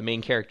where the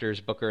main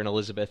characters, Booker and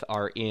Elizabeth,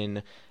 are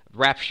in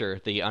Rapture,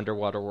 the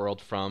underwater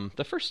world from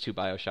the first 2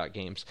 Bioshock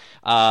games.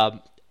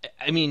 I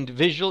mean,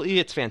 visually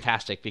it's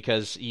fantastic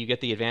because you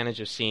get the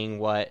advantage of seeing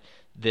what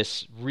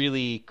this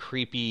really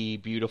creepy,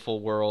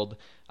 beautiful world.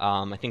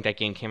 I think that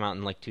game came out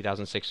in like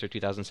 2006 or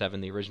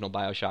 2007, the original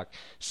Bioshock.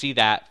 See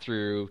that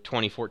through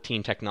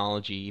 2014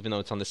 technology, even though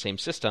it's on the same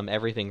system.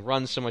 Everything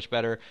runs so much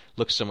better,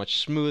 looks so much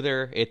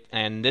smoother.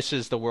 And this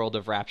is the world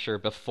of Rapture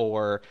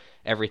before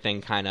everything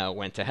kind of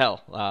went to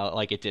hell,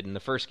 like it did in the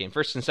first game.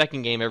 First and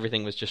second game,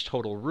 everything was just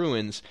total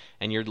ruins,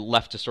 and you're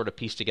left to sort of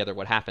piece together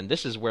what happened.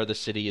 This is where the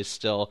city is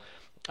still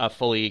a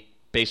fully,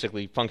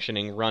 basically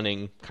functioning,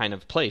 running kind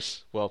of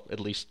place. Well, at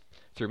least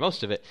through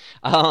most of it.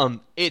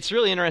 It's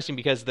really interesting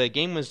because the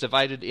game was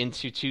divided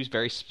into 2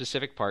 very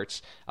specific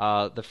parts.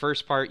 The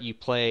first part you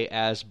play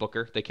as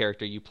Booker, the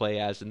character you play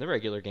as in the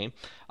regular game.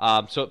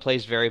 So it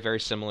plays very, very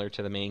similar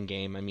to the main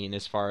game. I mean,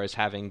 as far as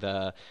having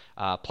the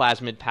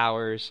plasmid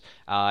powers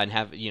and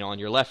have on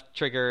your left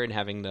trigger and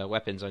having the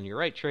weapons on your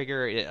right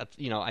trigger.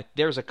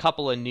 There's a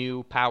couple of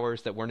new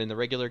powers that weren't in the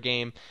regular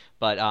game,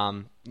 but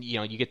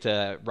you get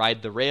to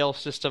ride the rail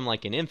system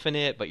like in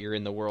Infinite, but you're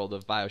in the world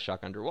of Bioshock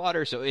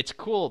underwater. So it's a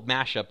cool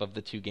mashup of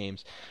the 2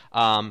 games.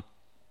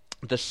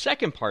 The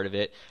second part of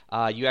it,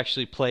 you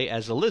actually play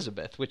as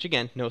Elizabeth, which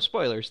again, no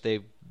spoilers.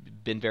 They've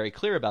been very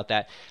clear about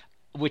that,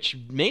 which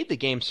made the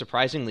game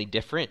surprisingly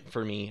different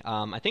for me.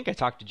 I think I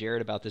talked to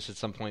Jared about this at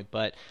some point,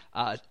 but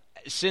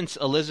since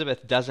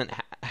Elizabeth doesn't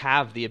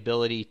have the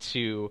ability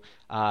to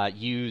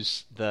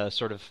use the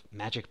sort of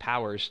magic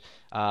powers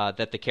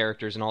that the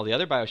characters in all the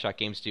other Bioshock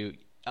games do,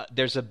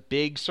 there's a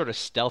big sort of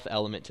stealth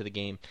element to the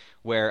game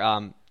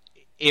where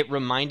it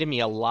reminded me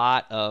a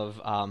lot of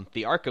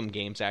the Arkham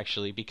games,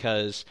 actually,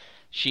 because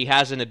she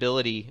has an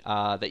ability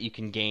that you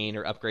can gain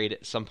or upgrade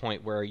at some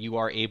point where you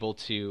are able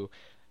to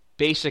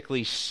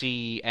basically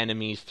see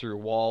enemies through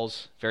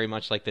walls, very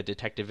much like the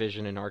detective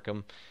vision in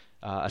Arkham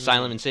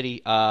Asylum and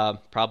City.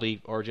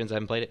 Probably Origins, I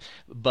haven't played it.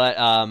 But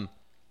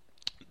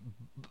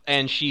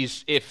and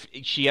if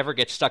she ever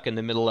gets stuck in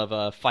the middle of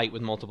a fight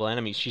with multiple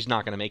enemies, she's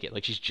not going to make it.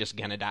 Like, she's just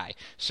going to die.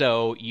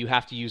 So you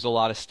have to use a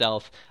lot of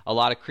stealth, a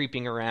lot of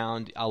creeping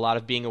around, a lot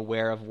of being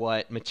aware of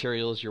what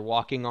materials you're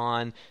walking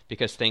on,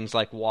 because things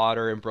like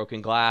water and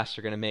broken glass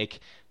are going to make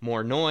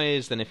more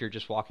noise than if you're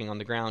just walking on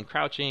the ground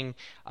crouching.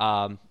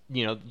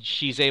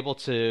 She's able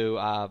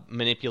to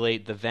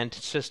manipulate the vent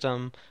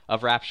system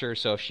of Rapture,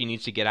 so if she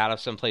needs to get out of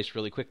someplace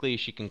really quickly,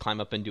 she can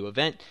climb up into a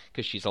vent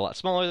because she's a lot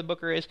smaller than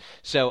Booker is.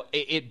 So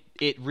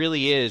it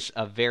really is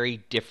a very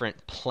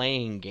different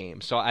playing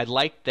game. So I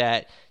like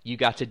that you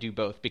got to do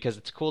both, because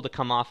it's cool to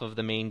come off of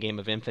the main game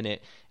of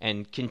Infinite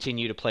and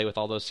continue to play with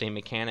all those same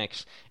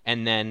mechanics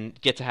and then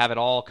get to have it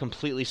all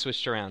completely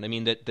switched around. I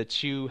mean, the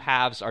 2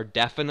 halves are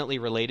definitely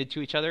related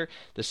to each other.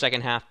 The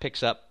second half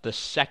picks up the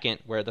second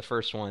where the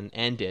first one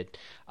ended.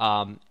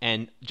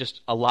 And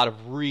just a lot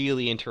of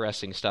really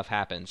interesting stuff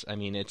happens. I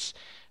mean, it's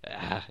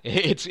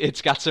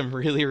got some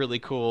really, really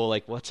cool,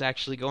 like, what's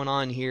actually going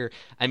on here.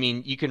 I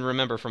mean, you can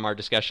remember from our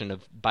discussion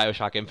of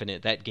Bioshock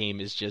Infinite, that game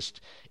is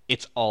just,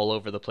 it's all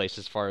over the place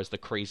as far as the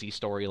crazy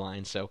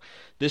storyline. So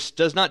this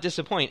does not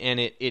disappoint, and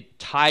it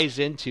ties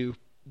into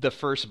the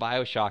first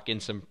Bioshock in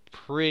some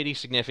pretty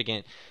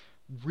significant,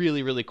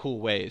 really, really cool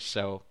ways.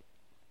 So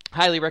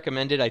Highly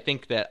recommended. I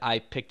think that I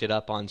picked it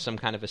up on some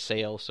kind of a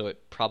sale, so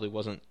it probably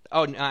wasn't.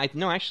 Oh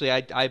no, actually,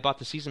 I bought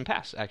the season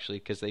pass actually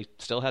because they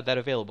still had that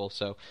available.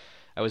 So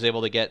I was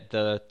able to get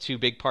the two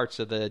big parts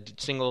of the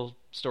single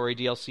story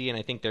DLC, and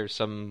I think there's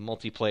some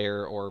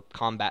multiplayer or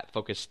combat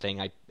focused thing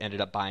I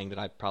ended up buying that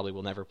I probably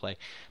will never play.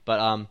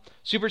 But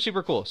super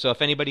super cool. So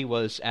if anybody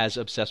was as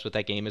obsessed with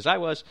that game as I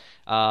was,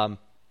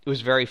 it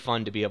was very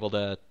fun to be able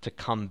to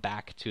come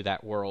back to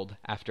that world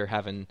after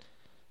having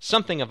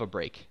something of a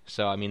break.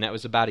 So, I mean, that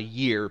was about a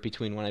year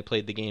between when I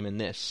played the game and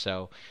this.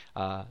 So,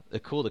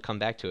 cool to come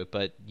back to it.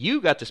 But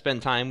you got to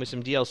spend time with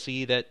some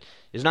DLC that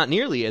is not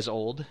nearly as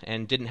old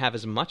and didn't have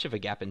as much of a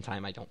gap in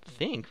time, I don't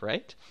think,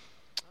 right?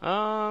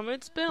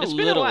 It's been a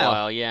little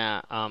while,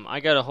 yeah. I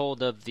got a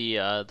hold of the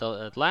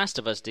Last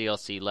of Us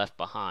DLC Left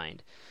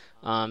Behind.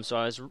 So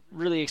I was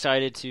really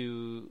excited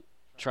to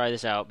try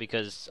this out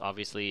because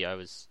obviously I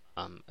was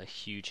a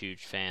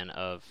huge fan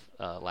of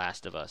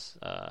Last of Us.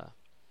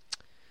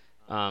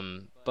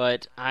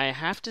 But I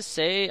have to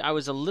say I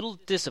was a little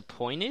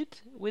disappointed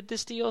with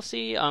this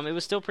DLC. It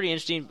was still pretty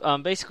interesting.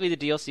 Basically, the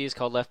DLC is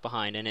called Left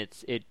Behind, and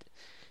it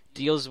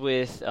deals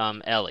with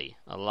Ellie.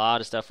 A lot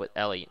of stuff with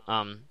Ellie.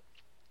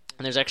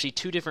 And there's actually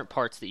two different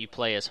parts that you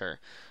play as her.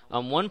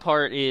 One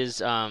part is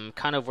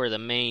kind of where the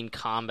main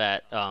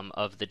combat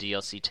of the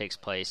DLC takes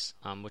place,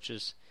 which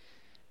is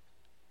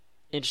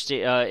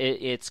interesting.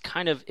 It's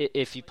kind of,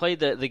 if you play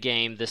the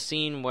game, the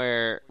scene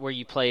where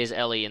you play as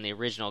Ellie in the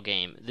original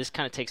game, this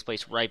kind of takes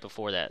place right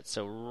before that.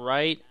 So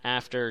right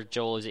after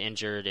Joel is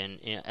injured and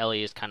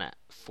Ellie is kind of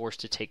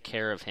forced to take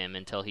care of him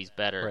until he's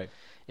better. Right.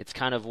 It's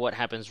kind of what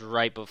happens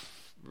right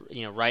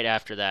right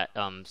after that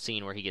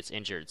scene where he gets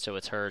injured. So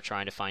it's her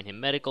trying to find him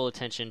medical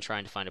attention,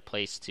 trying to find a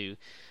place to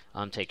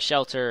take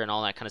shelter and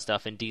all that kind of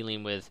stuff, and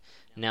dealing with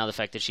now the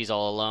fact that she's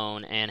all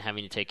alone and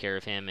having to take care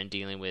of him and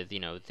dealing with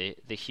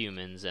the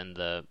humans and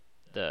the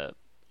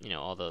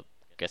all the,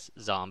 I guess,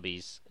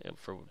 zombies,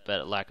 for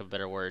lack of a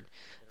better word,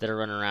 that are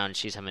running around, and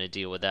she's having to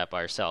deal with that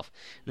by herself.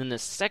 And then the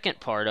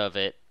second part of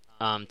it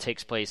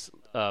takes place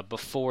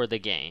before the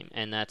game,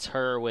 and that's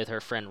her with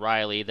her friend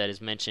Riley that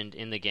is mentioned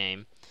in the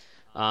game.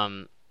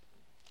 And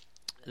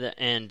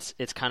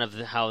it's kind of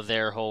how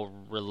their whole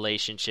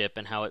relationship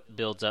and how it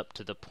builds up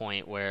to the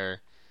point where,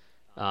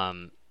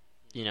 kind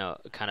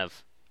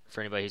of,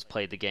 for anybody who's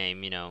played the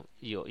game,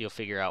 you'll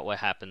figure out what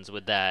happens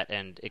with that,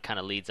 and it kind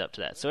of leads up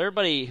to that. So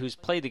everybody who's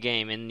played the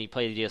game and you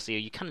play the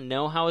DLC, you kind of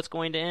know how it's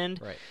going to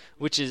end, right,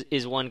 which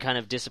is one kind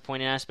of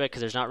disappointing aspect because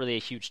there's not really a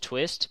huge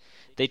twist.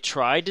 They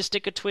tried to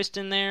stick a twist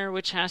in there,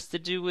 which has to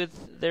do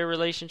with their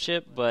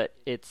relationship, but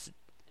it's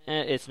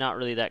not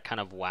really that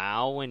kind of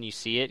wow when you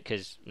see it,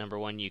 because number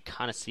one, you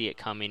kind of see it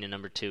coming, and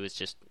number two, it's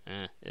just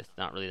it's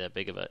not really that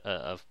big of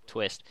a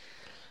twist.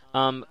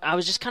 I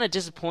was just kind of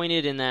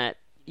disappointed in that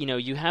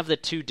you have the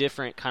two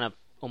different kind of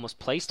almost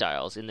play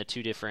styles in the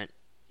two different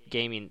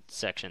gaming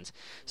sections.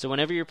 So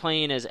whenever you're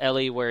playing as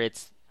Ellie, where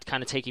it's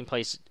kind of taking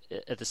place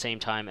at the same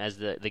time as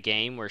the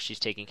game where she's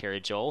taking care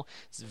of Joel,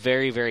 it's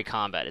very, very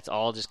combat. It's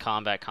all just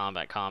combat,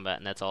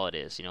 and that's all it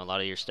is. A lot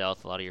of your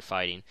stealth, a lot of your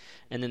fighting.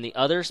 And then the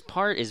other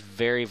part is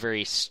very,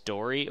 very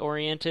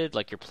story-oriented,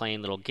 like you're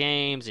playing little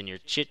games and you're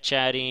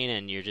chit-chatting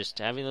and you're just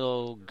having a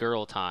little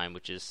girl time,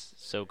 which is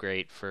so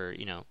great for,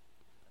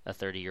 a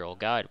 30-year-old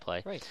guy to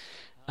play. Right.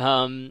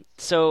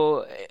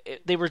 So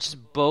they were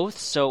just both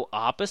so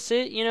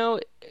opposite,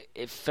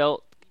 it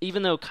felt,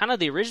 even though kind of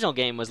the original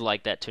game was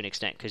like that to an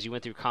extent, because you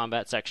went through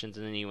combat sections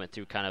and then you went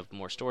through kind of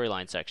more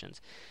storyline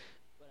sections.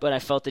 But I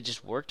felt it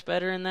just worked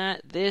better in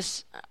that.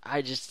 This,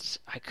 I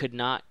could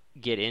not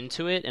get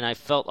into it, and I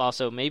felt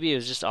also, maybe it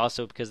was just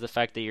also because of the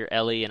fact that you're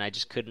Ellie, and I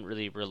just couldn't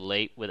really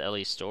relate with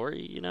Ellie's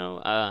story,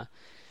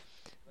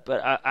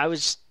 But I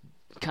was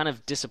kind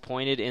of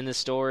disappointed in the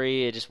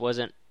story. It just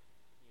wasn't,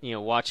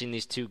 watching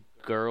these two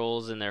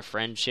girls and their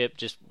friendship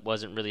just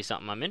wasn't really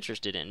something I'm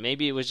interested in.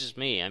 Maybe it was just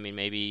me. I mean,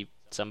 maybe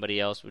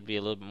somebody else would be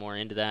a little bit more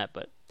into that,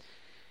 but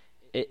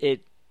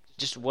it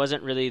just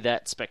wasn't really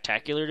that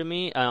spectacular to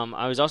me.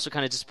 I was also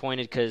kind of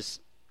disappointed because,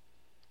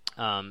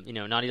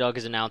 Naughty Dog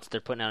has announced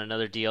they're putting out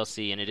another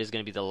DLC, and it is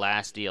going to be the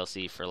last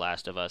DLC for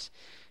Last of Us,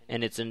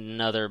 and it's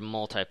another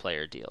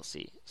multiplayer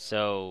DLC.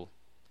 So,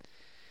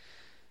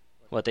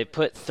 they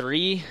put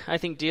 3, I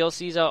think,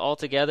 DLCs out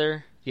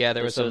altogether. Yeah,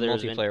 there was a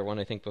multiplayer one,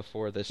 I think,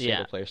 before the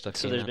single-player stuff came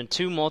out. So there's been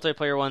 2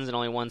 multiplayer ones and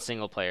only 1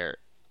 single-player.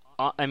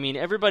 I mean,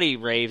 everybody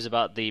raves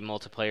about the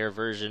multiplayer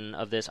version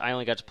of this. I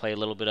only got to play a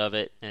little bit of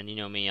it, and you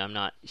know me, I'm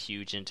not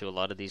huge into a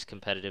lot of these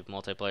competitive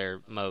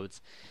multiplayer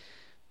modes.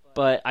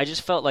 But I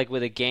just felt like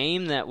with a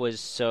game that was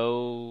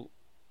so,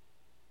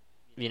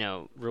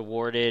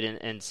 rewarded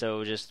and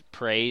so just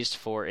praised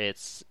for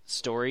its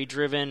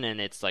story-driven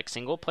and its,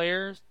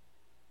 single-player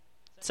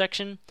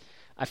section,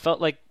 I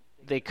felt like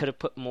they could have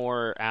put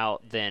more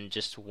out than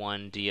just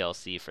 1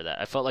 DLC for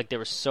that. I felt like there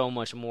was so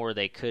much more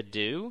they could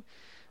do.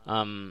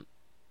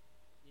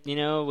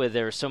 where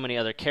there were so many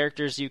other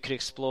characters you could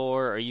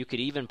explore, or you could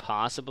even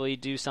possibly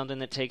do something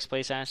that takes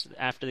place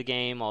after the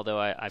game, although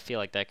I feel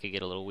like that could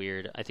get a little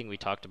weird. I think we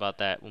talked about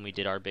that when we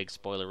did our big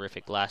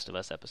spoilerific Last of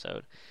Us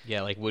episode.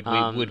 Yeah, like would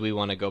we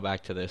want to go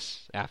back to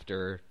this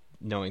after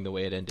knowing the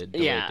way it ended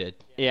way it did?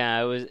 Yeah,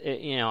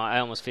 I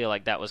almost feel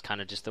like that was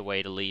kind of just the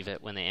way to leave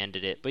it when they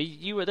ended it. But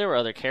there were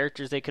other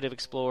characters they could have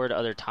explored,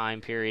 other time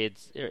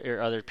periods,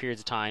 or other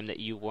periods of time that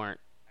you weren't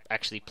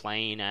actually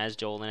playing as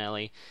Joel and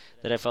Ellie,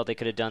 that I felt they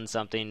could have done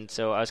something.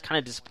 So I was kind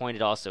of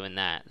disappointed also in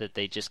that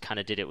they just kind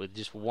of did it with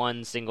just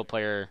one single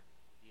player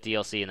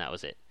DLC and that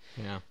was it.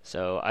 Yeah.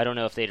 So I don't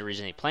know if they'd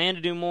originally planned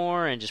to do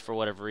more and just for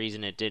whatever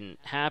reason it didn't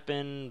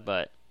happen,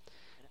 but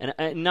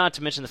and not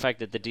to mention the fact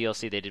that the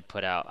DLC they did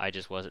put out I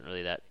just wasn't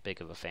really that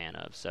big of a fan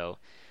of. So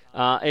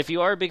if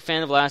you are a big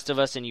fan of Last of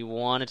Us and you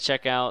want to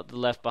check out the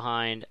Left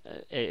Behind,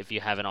 if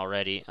you haven't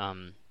already,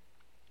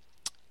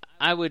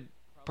 I would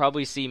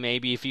probably see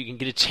maybe if you can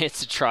get a chance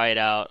to try it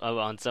out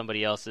on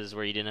somebody else's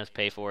where you didn't have to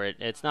pay for it.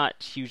 It's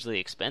not hugely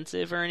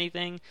expensive or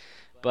anything,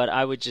 but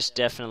I would just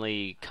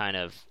definitely kind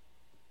of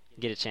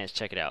get a chance to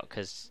check it out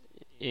because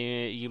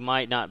you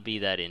might not be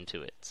that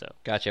into it. So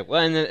Gotcha.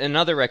 Well, and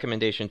another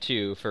recommendation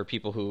too for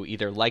people who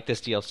either like this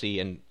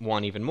DLC and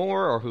want even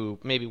more, or who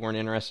maybe weren't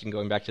interested in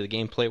going back to the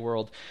gameplay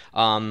world.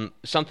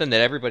 Something that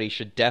everybody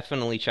should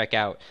definitely check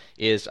out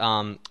is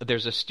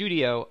there's a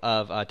studio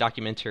of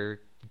documentary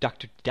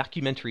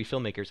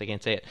filmmakers, I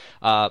can't say it,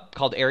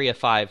 called Area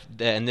 5,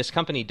 and this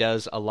company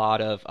does a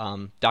lot of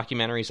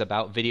documentaries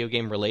about video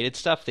game related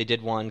stuff. They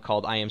did one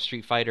called I Am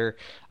Street Fighter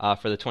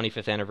for the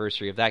 25th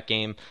anniversary of that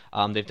game.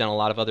 They've done a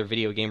lot of other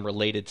video game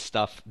related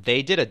stuff.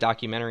 They did a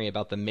documentary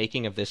about the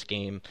making of this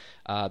game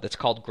that's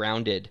called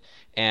Grounded,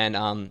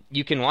 and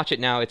you can watch it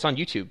now. It's on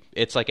YouTube.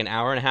 It's like an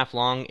hour and a half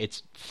long.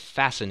 It's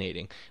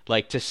fascinating,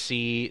 like to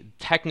see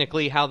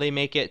technically how they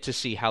make it, to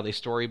see how they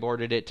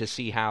storyboarded it, to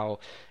see how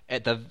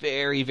at the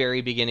very,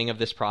 very beginning of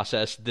this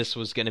process, this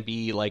was going to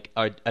be like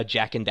a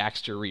Jack and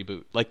Daxter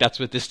reboot. Like that's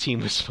what this team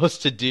was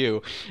supposed to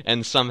do,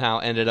 and somehow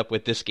ended up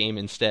with this game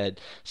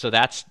instead. So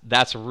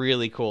that's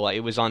really cool. It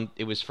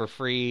was for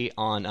free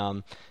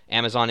on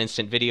Amazon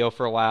Instant Video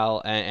for a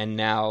while, and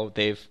now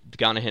they've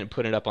gone ahead and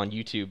put it up on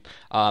YouTube.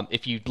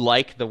 If you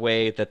like the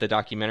way that the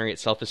documentary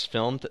itself is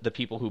filmed, the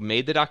people who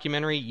made the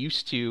documentary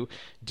used to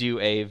do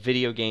a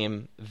video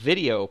game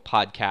video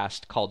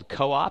podcast called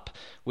Co-op,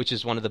 which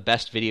is one of the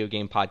best video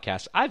game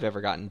podcasts I've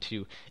ever gotten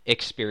to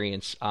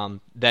experience.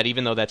 That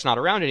even though that's not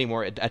around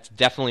anymore, that's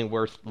definitely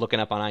worth looking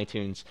up on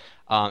iTunes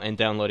and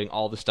downloading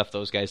all the stuff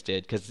those guys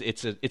did, because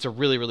it's a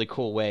really, really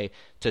cool way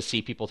to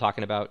see people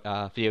talking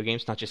about video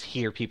games, not just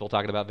hear people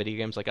talking about video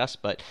games like us.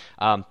 But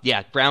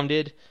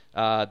Grounded,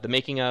 the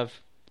making of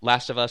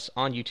Last of Us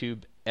on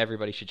YouTube.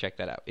 Everybody should check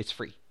that out. It's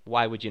free.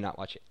 Why would you not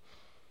watch it?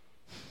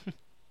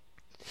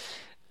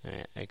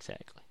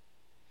 Exactly.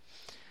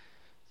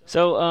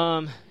 So,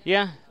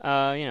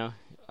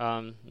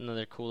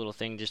 another cool little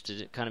thing just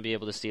to kind of be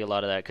able to see a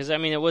lot of that. Because, I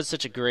mean, it was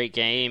such a great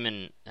game,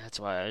 and that's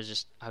why I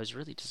was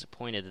really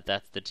disappointed that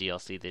that's the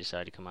DLC they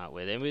decided to come out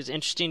with. It was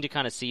interesting to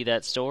kind of see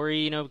that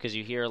story, because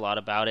you hear a lot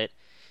about it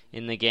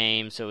in the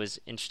game, so it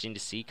was interesting to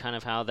see kind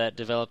of how that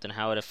developed and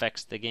how it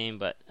affects the game,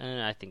 but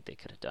I think they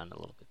could have done a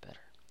little bit better.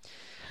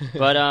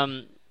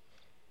 But,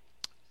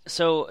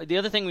 so the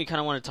other thing we kind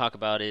of want to talk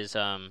about is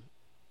that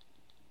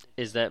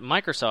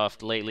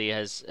Microsoft lately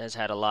has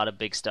had a lot of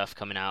big stuff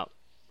coming out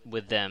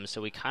with them,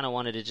 so we kind of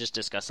wanted to just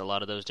discuss a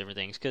lot of those different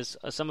things, because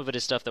some of it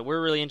is stuff that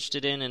we're really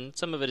interested in, and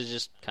some of it is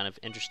just kind of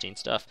interesting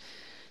stuff.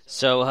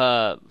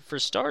 So for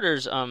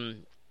starters,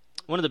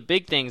 one of the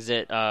big things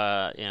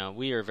that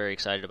we are very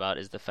excited about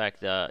is the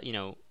fact that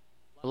a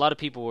lot of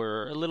people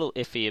were a little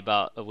iffy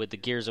about with the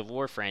Gears of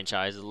War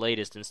franchise, the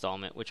latest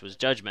installment, which was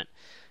Judgment.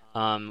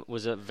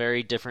 Was a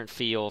very different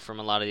feel from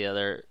a lot of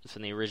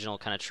from the original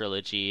kind of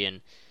trilogy,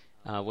 and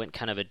went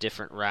kind of a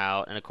different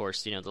route. And of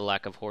course, the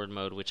lack of horde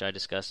mode, which I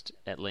discussed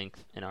at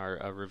length in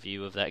our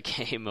review of that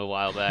game a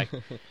while back,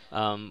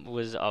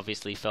 was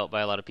obviously felt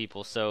by a lot of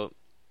people. So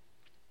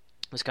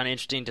it was kind of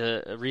interesting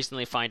to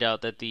recently find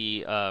out that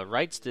the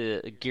rights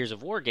to Gears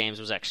of War games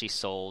was actually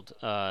sold.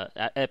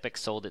 Epic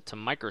sold it to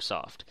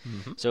Microsoft.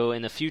 Mm-hmm. So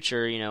in the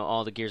future,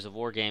 all the Gears of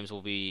War games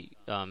will be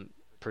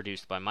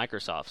produced by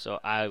Microsoft. So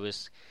I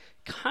was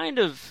kind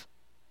of,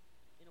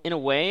 in a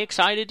way,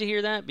 excited to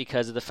hear that,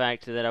 because of the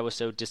fact that I was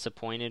so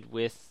disappointed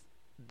with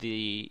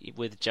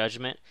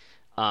Judgment.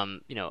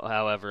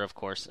 However, of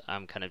course,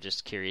 I'm kind of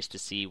just curious to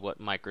see what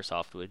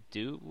Microsoft would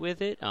do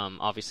with it.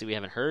 Obviously, we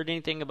haven't heard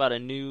anything about a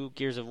new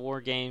Gears of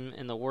War game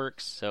in the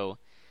works, so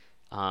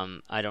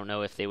I don't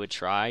know if they would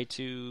try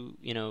to,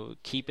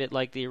 keep it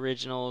like the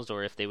originals,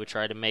 or if they would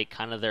try to make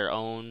kind of their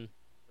own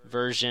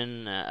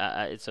version.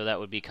 So that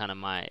would be kind of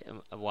why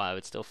I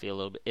would still feel a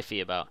little bit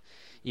iffy about,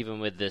 even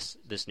with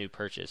this new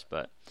purchase.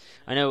 But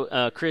I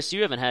know, Chris,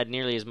 you haven't had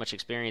nearly as much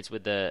experience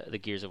with the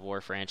Gears of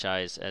War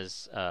franchise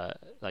as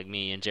like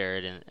me and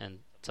Jared and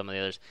some of the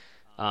others.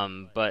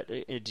 But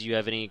do you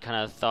have any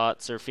kind of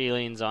thoughts or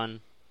feelings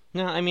on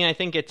No, I mean, I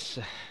think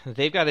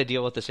they've got to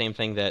deal with the same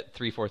thing that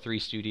 343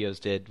 Studios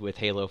did with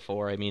Halo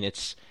 4. I mean,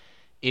 it's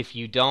if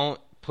you don't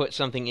put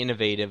something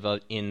innovative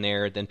in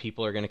there, then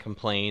people are going to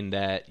complain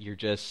that you're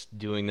just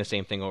doing the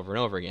same thing over and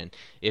over again.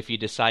 If you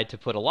decide to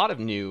put a lot of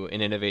new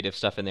and innovative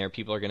stuff in there,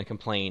 people are going to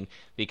complain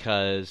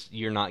because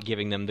you're not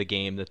giving them the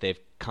game that they've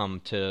come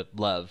to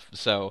love.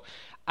 So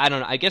I don't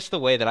know. I guess the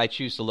way that I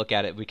choose to look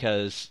at it,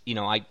 because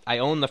I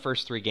own the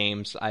first 3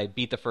 games. I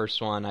beat the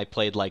first one. I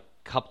played like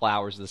a couple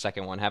hours of the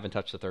second one. Haven't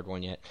touched the third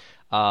one yet.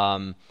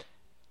 By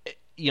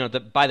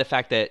the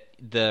fact that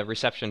the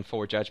reception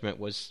for Judgment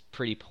was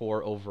pretty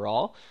poor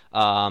overall.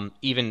 I'll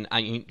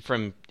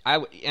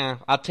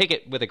take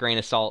it with a grain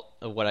of salt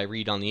of what I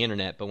read on the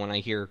internet. But when I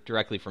hear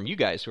directly from you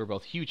guys, who are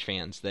both huge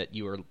fans, that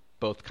you were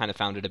both kind of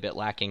found it a bit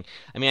lacking.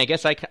 I mean, I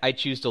guess I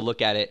choose to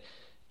look at it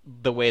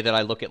the way that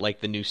I look at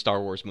like the new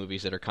Star Wars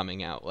movies that are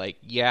coming out. Like,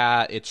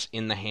 yeah, it's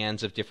in the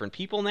hands of different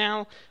people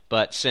now,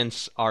 but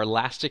since our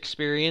last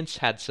experience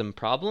had some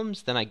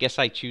problems, then I guess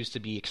I choose to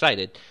be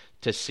excited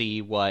to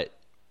see what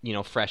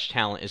fresh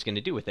talent is going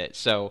to do with it.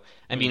 So,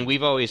 I mean,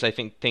 we've always, I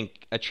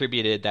think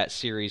attributed that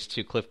series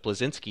to Cliff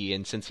Bleszinski,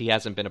 and since he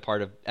hasn't been a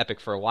part of Epic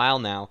for a while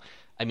now,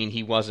 I mean,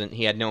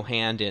 he had no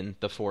hand in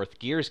the 4th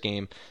Gears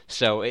game,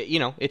 so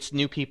it's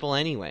new people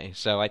anyway.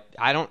 So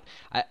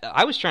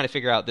I was trying to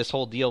figure out this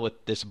whole deal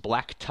with this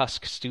Black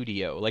Tusk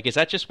Studio. Like, is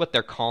that just what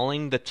they're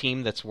calling the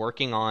team that's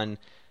working on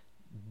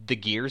the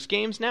Gears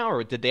games now,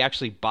 or did they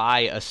actually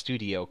buy a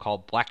studio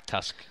called Black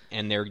Tusk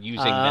and they're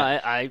using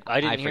that? I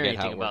didn't hear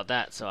anything about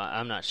that, so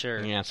I'm not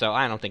sure. Yeah, so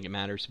I don't think it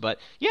matters, but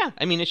yeah,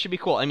 I mean, it should be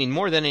cool. I mean,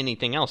 more than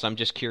anything else, I'm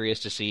just curious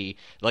to see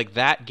like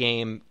that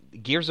game.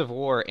 Gears of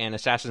War and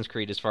Assassin's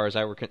Creed, as far as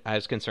I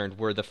was concerned,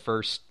 were the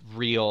first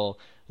real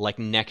like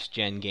next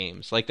gen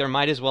games. Like, there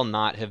might as well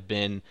not have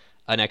been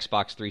an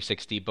Xbox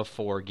 360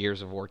 before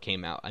Gears of War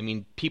came out. I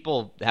mean,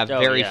 people have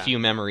very few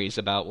memories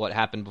about what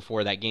happened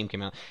before that game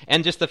came out,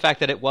 and just the fact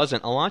that it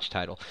wasn't a launch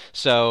title.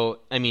 So,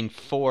 I mean,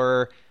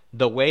 for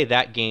the way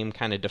that game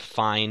kind of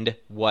defined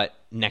what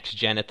next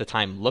gen at the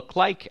time looked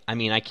like, I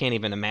mean, I can't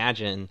even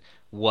imagine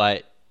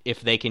what, if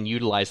they can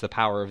utilize the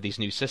power of these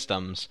new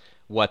systems,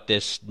 what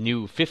this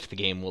new 5th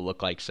game will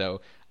look like.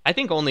 So I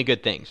think only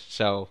good things.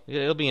 So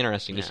it'll be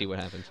interesting to see what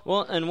happens.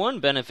 Well, and one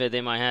benefit they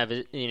might have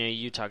is,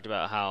 you talked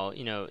about how,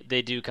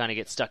 they do kind of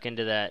get stuck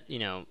into that,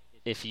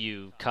 if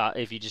you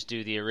just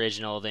do the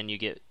original, then you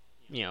get,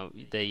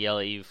 they yell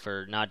at you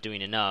for not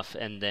doing enough,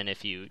 and then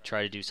if you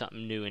try to do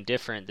something new and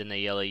different, then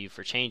they yell at you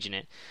for changing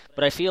it.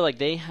 But I feel like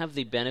they have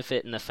the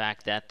benefit in the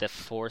fact that the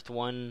 4th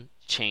one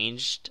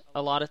changed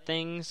a lot of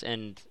things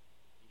and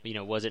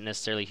wasn't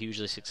necessarily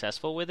hugely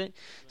successful with it.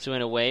 So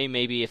in a way,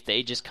 maybe if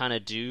they just kind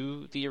of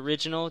do the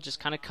original, just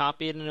kind of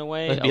copy it in a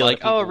way, it'd be like,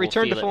 oh,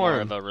 return to form. More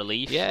of a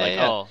relief.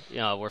 Oh,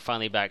 we're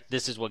finally back.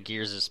 This is what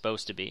Gears is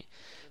supposed to be.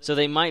 So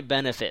they might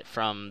benefit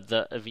from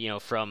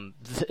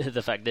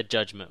the fact that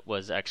Judgment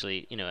was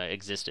actually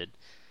existed.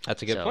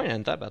 That's a good point. I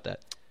hadn't thought about that.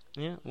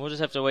 Yeah, we'll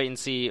just have to wait and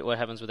see what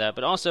happens with that.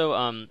 But also,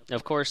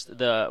 of course,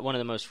 one of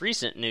the most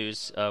recent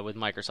news with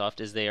Microsoft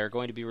is they are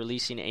going to be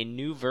releasing a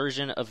new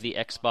version of the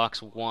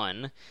Xbox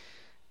One,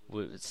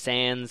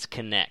 sans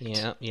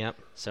Kinect. Yeah.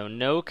 So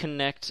no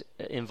Kinect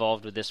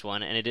involved with this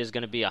one, and it is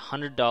going to be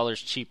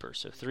 $100 cheaper,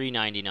 so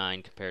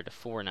 $399 compared to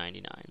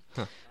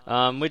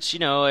 $499. Which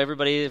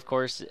everybody, of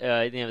course,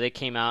 they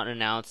came out and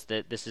announced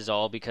that this is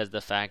all because of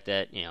the fact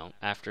that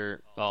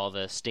after all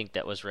the stink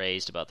that was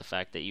raised about the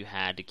fact that you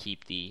had to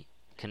keep the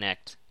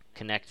Kinect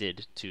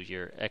connected to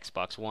your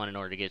Xbox One in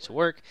order to get it to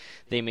work,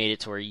 they made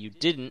it to where you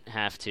didn't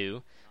have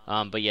to,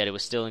 but yet it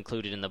was still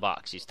included in the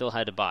box. You still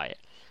had to buy it.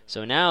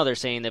 So now they're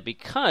saying that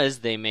because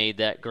they made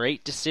that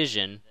great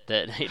decision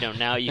that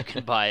now you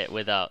can buy it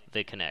without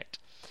the Kinect.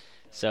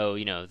 So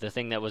the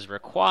thing that was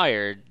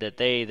required, that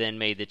they then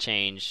made the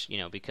change,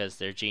 because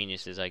they're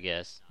geniuses, I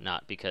guess,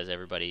 not because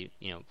everybody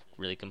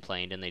really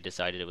complained and they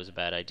decided it was a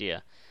bad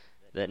idea.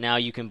 That now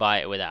you can buy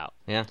it without.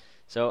 Yeah.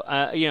 So,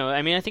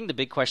 I think the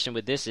big question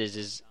with this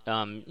is,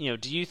 do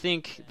you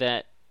think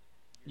that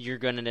you're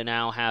going to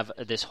now have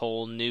this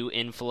whole new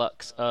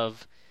influx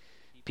of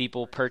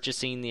people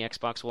purchasing the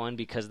Xbox One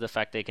because of the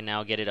fact they can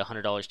now get it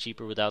 $100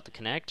 cheaper without the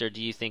Kinect, or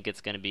do you think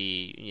it's going to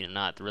be,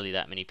 not really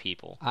that many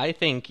people? I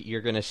think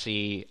you're going to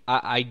see,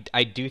 I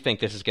do think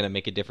this is going to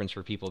make a difference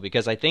for people,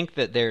 because I think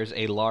that there's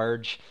a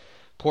large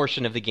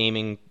portion of the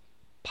gaming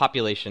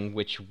population,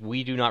 which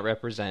we do not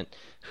represent,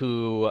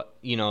 who,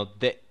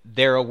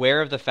 they're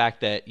aware of the fact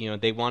that,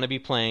 they want to be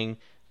playing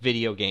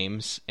video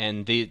games,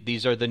 and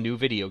these are the new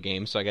video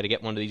games, so I got to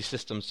get one of these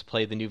systems to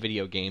play the new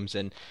video games.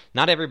 And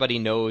not everybody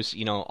knows,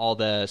 all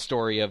the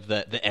story of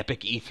the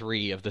epic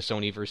E3 of the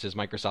Sony versus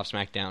Microsoft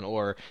SmackDown,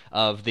 or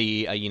of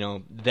the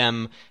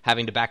them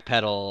having to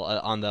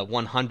backpedal on the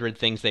 100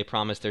 things they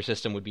promised their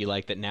system would be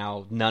like, that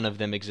now none of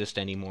them exist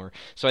anymore.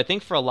 So I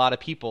think for a lot of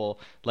people,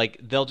 like,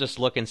 they'll just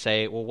look and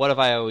say, well, what have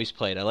I always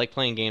played? I like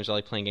playing games. I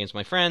like playing games with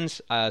my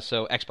friends.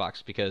 So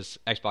Xbox, because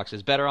Xbox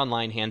is better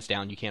online, hands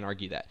down. You can't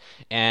argue that.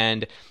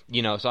 And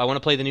So I want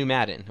to play the new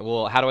Madden.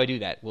 Well, how do I do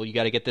that? Well, you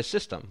got to get this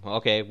system.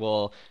 Okay,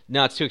 well,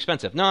 no, it's too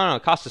expensive. No,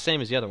 it costs the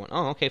same as the other one.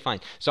 Oh, okay, fine.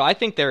 So I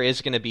think there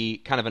is going to be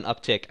kind of an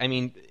uptick. I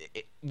mean,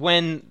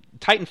 when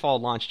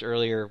Titanfall launched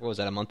earlier, what was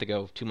that, a month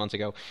ago, 2 months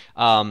ago,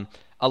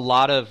 a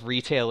lot of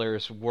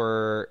retailers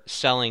were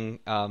selling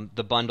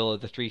the bundle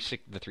of the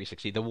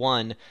 360, the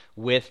One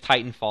with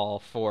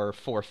Titanfall for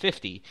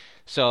 $450.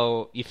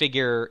 So you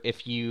figure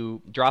if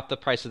you drop the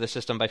price of the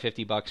system by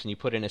 $50 and you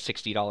put in a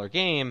 $60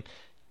 game,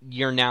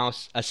 you're now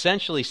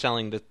essentially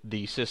selling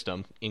the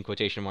system, in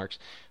quotation marks,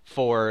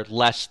 for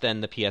less than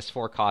the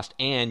PS4 cost,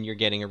 and you're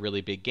getting a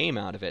really big game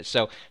out of it.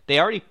 So they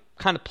already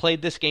kind of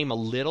played this game a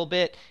little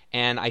bit,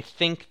 and I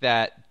think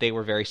that they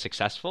were very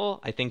successful.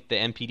 I think the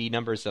MPD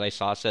numbers that I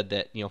saw said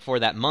that, for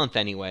that month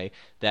anyway,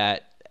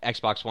 that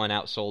Xbox One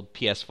outsold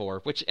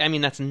PS4, which, I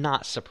mean, that's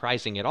not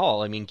surprising at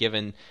all. I mean,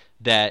 given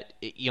that,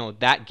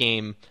 that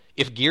game,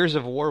 if Gears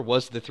of War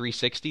was the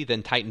 360,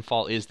 then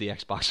Titanfall is the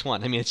Xbox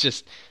One. I mean, it's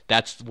just,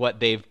 that's what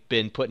they've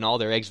been putting all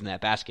their eggs in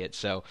that basket.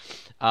 So,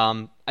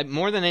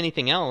 more than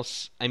anything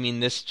else, I mean,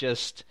 this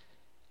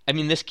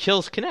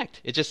kills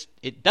Kinect.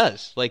 It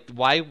does. Like,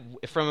 why,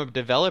 from a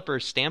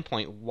developer's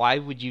standpoint, why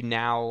would you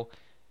now,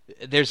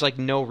 there's like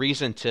no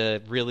reason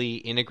to really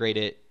integrate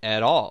it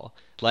at all.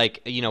 Like,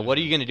 what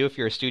are you going to do if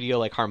you're a studio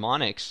like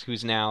Harmonix,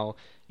 who's now,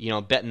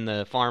 betting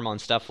the farm on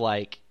stuff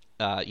like,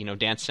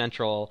 Dance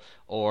Central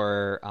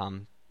or,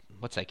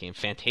 what's that game?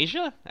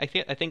 Fantasia? I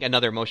think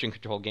another motion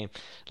control game.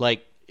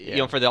 Like,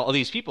 for all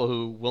these people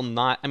who will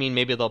not, I mean,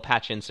 maybe they'll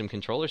patch in some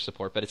controller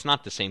support, but it's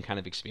not the same kind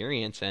of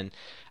experience. And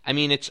I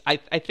mean, I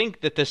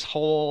think that this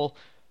whole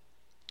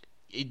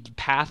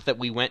path that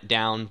we went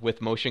down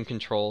with motion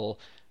control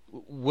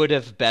would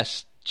have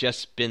best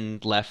just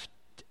been left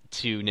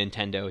to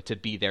Nintendo to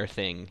be their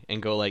thing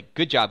and go like,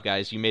 good job,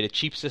 guys. You made a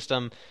cheap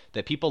system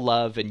that people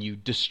love, and you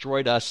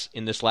destroyed us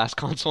in this last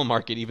console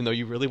market, even though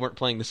you really weren't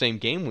playing the same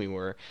game we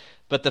were.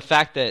 But the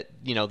fact that,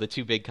 the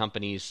two big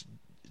companies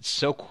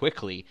so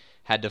quickly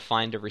had to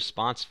find a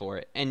response for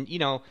it. And,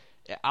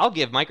 I'll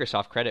give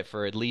Microsoft credit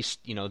for at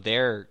least,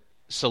 their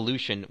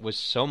solution was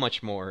so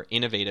much more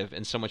innovative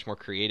and so much more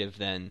creative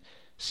than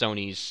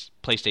Sony's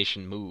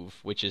PlayStation Move,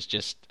 which is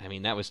just, I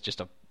mean, that was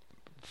just a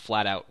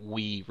flat-out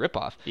Wii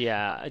ripoff.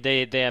 Yeah,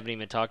 they haven't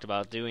even talked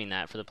about doing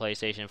that for the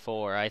PlayStation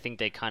 4. I think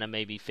they kind of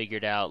maybe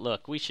figured out,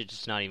 look, we should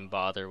just not even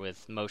bother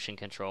with motion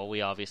control. We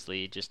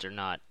obviously just are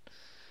not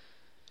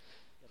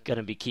going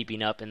to be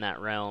keeping up in that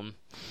realm.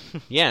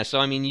 Yeah, so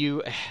I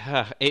mean,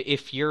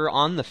 if you're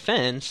on the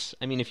fence,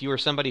 I mean, if you are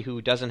somebody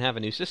who doesn't have a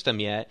new system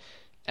yet,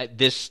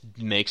 this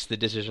makes the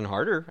decision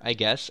harder, I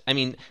guess. I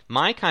mean,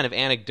 my kind of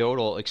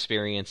anecdotal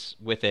experience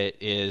with it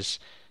is,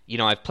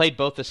 I've played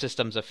both the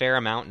systems a fair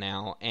amount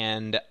now,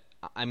 and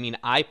I mean,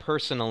 I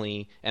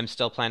personally am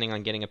still planning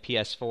on getting a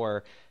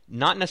PS4,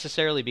 not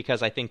necessarily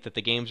because I think that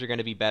the games are going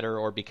to be better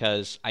or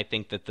because I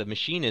think that the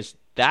machine is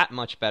that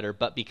much better,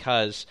 but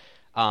because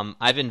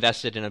I've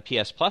invested in a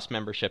PS Plus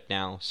membership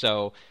now.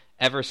 So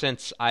ever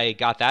since I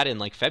got that in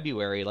like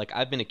February, like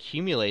I've been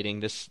accumulating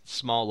this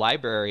small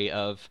library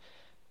of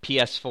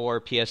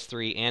PS4,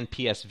 PS3, and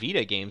PS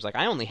Vita games. Like,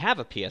 I only have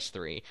a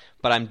PS3,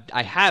 but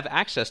I have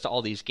access to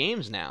all these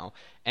games now,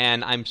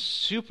 and I'm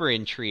super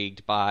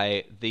intrigued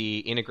by the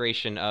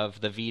integration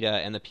of the Vita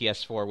and the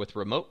PS4 with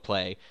remote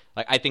play.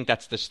 Like, I think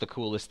that's just the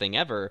coolest thing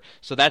ever.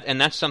 So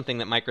that's something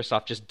that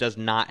Microsoft just does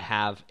not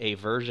have a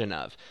version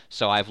of.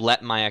 So I've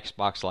let my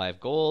Xbox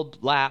Live Gold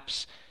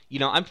lapse.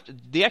 I'm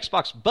the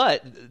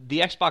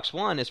Xbox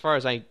One, as far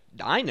as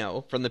I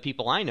know from the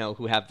people I know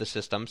who have the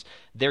systems,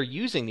 they're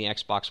using the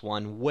Xbox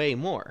One way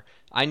more.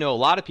 I know a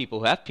lot of people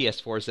who have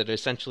PS4s that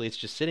essentially it's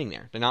just sitting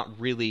there. They're not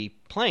really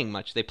playing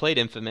much. They played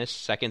Infamous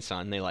Second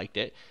Son, they liked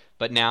it,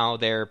 but now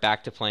they're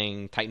back to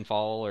playing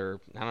Titanfall or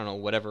I don't know,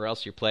 whatever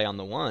else you play on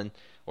the One,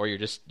 or you're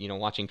just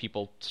watching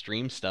people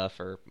stream stuff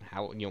or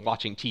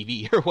watching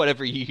TV or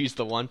whatever you use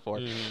the One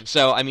for.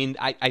 So I mean,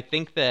 I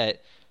think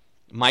that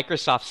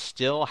Microsoft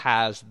still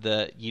has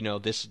the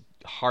this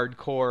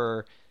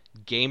hardcore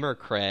gamer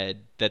cred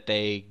that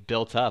they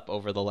built up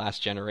over the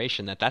last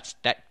generation.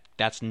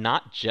 That's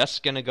not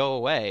just going to go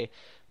away.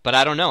 But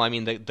I don't know. I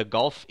mean, the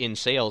gulf in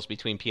sales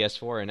between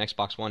PS4 and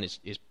Xbox One is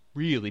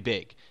really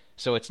big.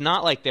 So it's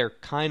not like they're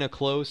kind of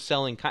close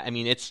selling. I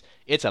mean, it's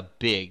a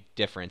big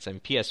difference. I mean,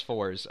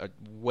 PS4s are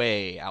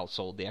way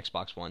outsold the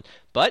Xbox One,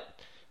 but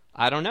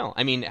I don't know.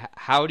 I mean,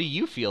 how do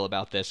you feel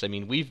about this? I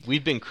mean,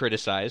 we've been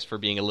criticized for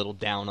being a little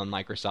down on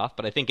Microsoft,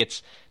 but I think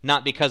it's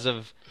not because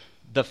of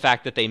the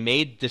fact that they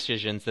made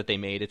decisions that they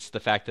made. It's the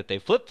fact that they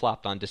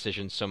flip-flopped on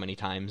decisions so many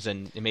times,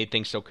 and it made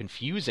things so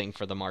confusing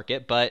for the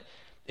market. But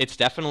it's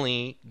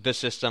definitely the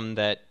system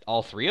that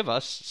all three of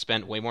us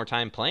spent way more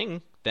time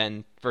playing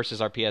than versus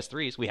our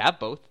PS3s. We have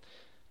both.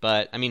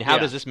 But, I mean, how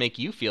does this make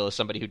you feel as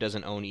somebody who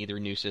doesn't own either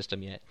new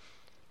system yet?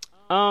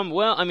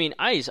 Well, I mean,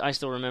 I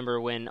still remember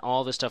when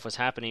all this stuff was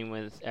happening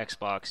with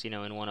Xbox,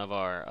 in one of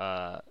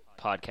our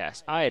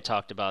podcasts. I had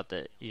talked about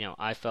that,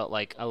 I felt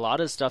like a lot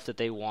of stuff that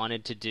they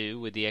wanted to do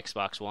with the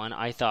Xbox One,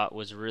 I thought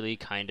was really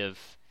kind of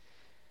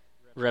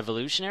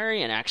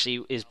revolutionary and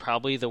actually is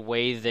probably the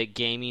way that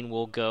gaming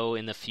will go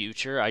in the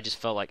future. I just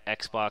felt like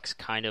Xbox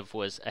kind of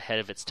was ahead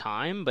of its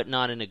time, but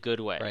not in a good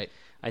way. Right.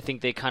 I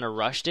think they kind of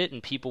rushed it,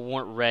 and people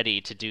weren't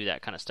ready to do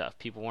that kind of stuff.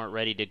 People weren't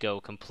ready to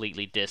go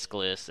completely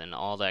diskless and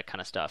all that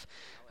kind of stuff.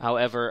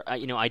 However,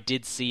 I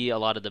did see a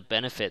lot of the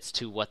benefits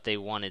to what they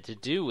wanted to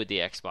do with the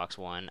Xbox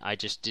One. I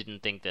just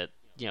didn't think that,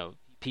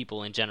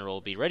 people in general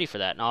would be ready for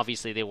that, and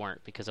obviously they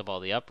weren't because of all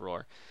the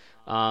uproar.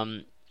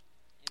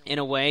 In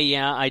a way,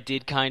 yeah, I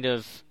did kind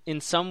of,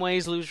 in some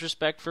ways, lose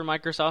respect for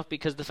Microsoft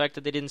because of the fact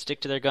that they didn't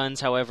stick to their guns.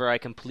 However, I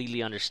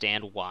completely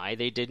understand why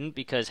they didn't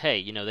because,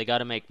 hey, they got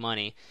to make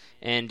money.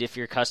 And if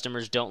your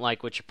customers don't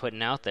like what you're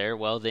putting out there,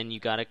 well, then you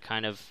got to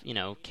kind of,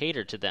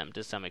 cater to them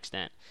to some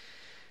extent.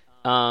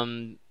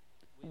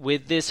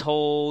 With this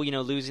whole,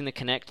 losing the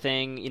Kinect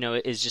thing,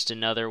 is just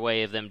another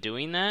way of them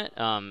doing that.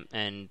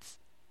 And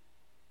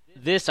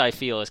this, I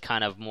feel, is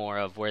kind of more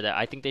of where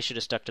I think they should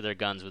have stuck to their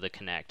guns with the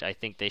Kinect. I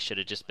think they should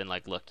have just been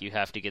like, look, you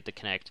have to get the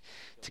Kinect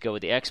to go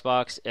with the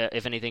Xbox,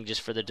 if anything,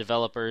 just for the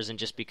developers and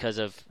just because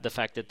of the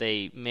fact that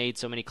they made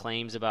so many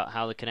claims about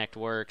how the Kinect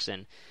works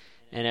and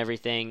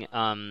everything.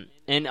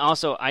 And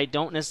also, I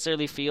don't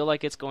necessarily feel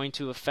like it's going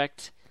to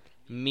affect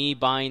me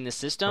buying the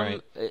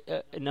system.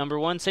 Right. Number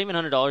one, saving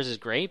 $100 is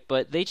great,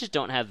 but they just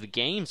don't have the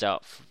games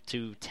out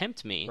to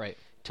tempt me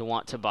to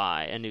want to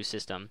buy a new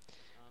system.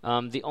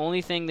 The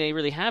only thing they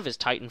really have is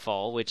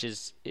Titanfall, which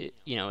is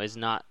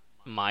not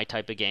my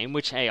type of game.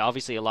 Which, hey,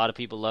 obviously a lot of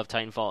people love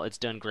Titanfall. It's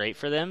done great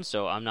for them,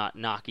 so I'm not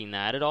knocking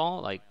that at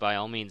all. Like, by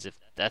all means, if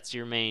that's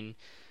your main,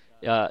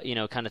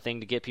 kind of thing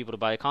to get people to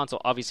buy a console,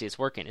 obviously it's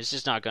working. It's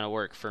just not going to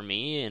work for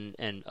me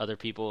and other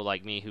people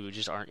like me who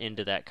just aren't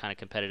into that kind of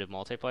competitive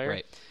multiplayer.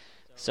 Right.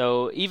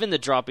 So even the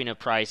dropping of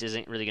price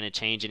isn't really going to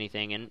change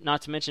anything. And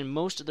not to mention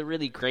most of the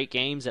really great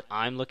games that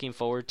I'm looking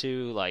forward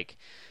to, like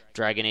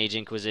Dragon Age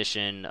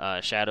Inquisition,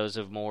 Shadows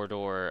of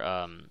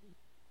Mordor,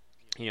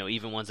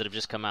 even ones that have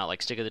just come out,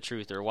 like Stick of the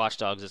Truth or Watch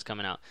Dogs that's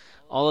coming out.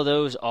 All of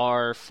those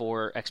are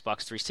for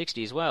Xbox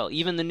 360 as well.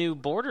 Even the new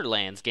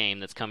Borderlands game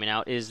that's coming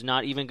out is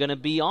not even going to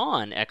be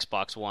on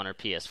Xbox One or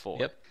PS4.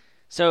 Yep.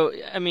 So,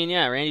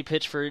 Randy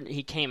Pitchford,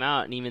 he came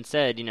out and even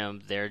said,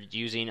 they're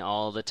using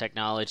all the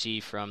technology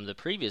from the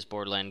previous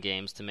Borderlands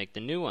games to make the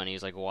new one.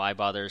 He's like, why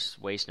bother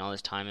wasting all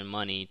this time and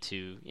money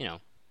to,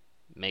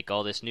 make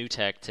all this new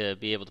tech to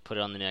be able to put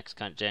it on the next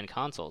gen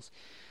consoles?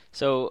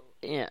 So,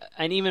 yeah,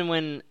 and even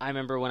when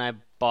I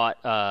bought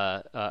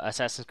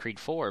Assassin's Creed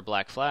 4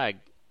 Black Flag,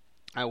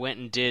 I went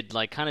and did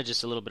kind of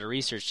just a little bit of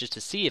research just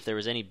to see if there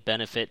was any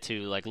benefit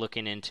to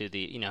looking into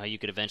the how you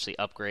could eventually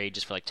upgrade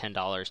just for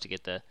 $10 to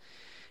get the.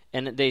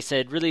 And they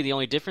said really the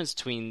only difference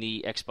between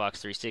the Xbox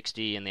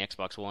 360 and the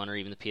Xbox One, or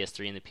even the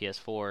PS3 and the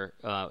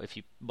PS4, if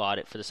you bought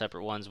it for the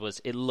separate ones,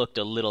 was it looked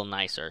a little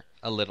nicer.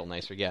 A little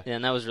nicer, yeah.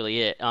 And that was really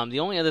it.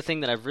 The only other thing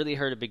that I've really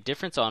heard a big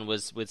difference on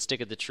was with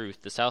Stick of the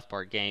Truth, the South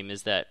Park game,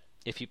 is that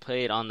if you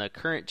play it on the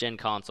current gen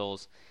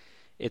consoles,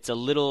 it's a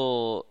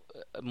little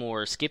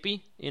more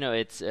skippy.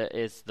 It's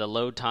the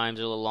load times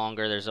are a little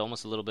longer. There's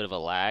almost a little bit of a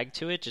lag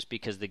to it, just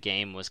because the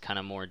game was kind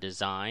of more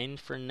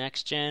designed for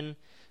next gen.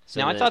 So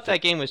now, I thought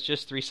that game was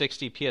just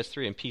 360,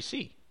 PS3, and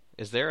PC.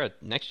 Is there a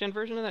next-gen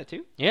version of that,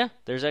 too? Yeah,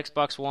 there's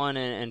Xbox One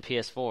and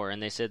PS4,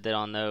 and they said that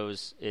on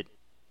those, at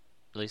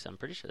least I'm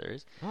pretty sure there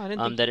is, I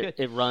didn't think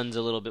that it runs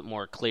a little bit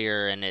more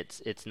clear, and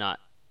it's not,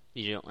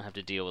 you don't have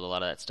to deal with a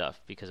lot of that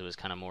stuff, because it was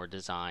kind of more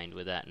designed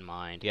with that in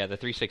mind. Yeah, the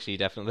 360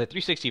 definitely. The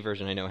 360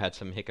 version, I know, had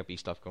some hiccupy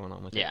stuff going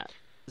on with it. Yeah,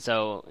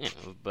 so,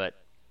 but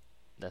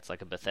that's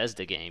like a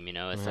Bethesda game,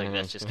 It's like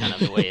that's just kind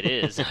of the way it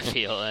is. I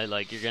feel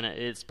like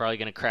it's probably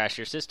gonna crash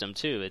your system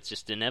too. It's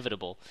just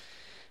inevitable.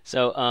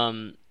 So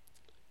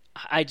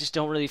I just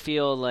don't really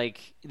feel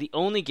like the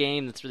only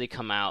game that's really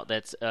come out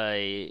that's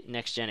a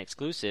next gen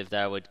exclusive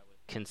that I would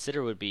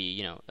consider would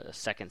be a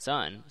Second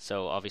Son.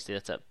 So obviously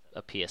that's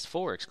a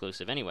PS4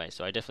 exclusive anyway.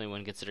 So I definitely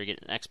wouldn't consider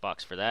getting an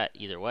Xbox for that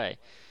either way.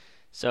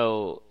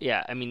 So,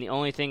 yeah, the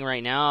only thing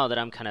right now that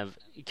I'm kind of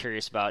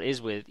curious about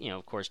is with,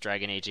 of course,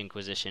 Dragon Age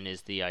Inquisition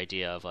is the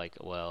idea of,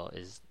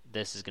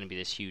 this is going to be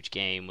this huge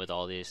game with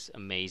all these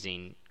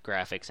amazing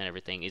graphics and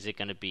everything. Is it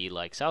going to be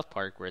like South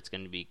Park, where it's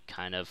going to be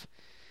kind of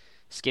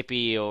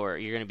skippy, or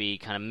you're going to be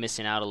kind of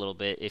missing out a little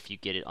bit if you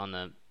get it on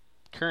the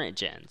current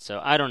gen?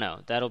 So, I don't know.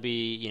 That'll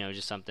be,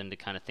 just something to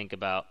kind of think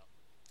about.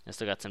 I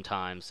still got some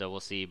time, so we'll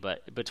see.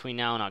 But between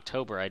now and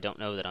October, I don't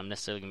know that I'm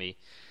necessarily going to be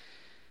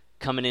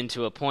coming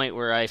into a point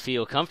where I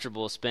feel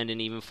comfortable spending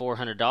even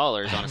 $400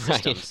 on a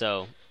system. Right.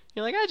 So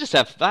you're like,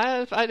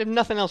 I have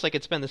nothing else I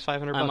could spend this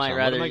 $500 I might on.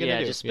 rather what am I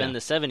do? just spend the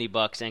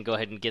 $70 and go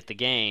ahead and get the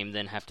game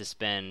than have to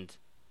spend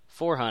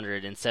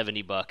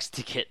 $470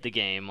 to get the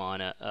game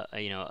on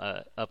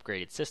a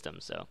upgraded system.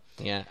 So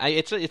yeah,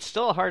 it's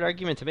still a hard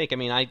argument to make.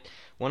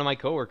 One of my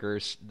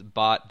coworkers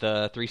bought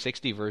the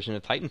 360 version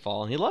of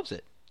Titanfall and he loves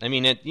it. He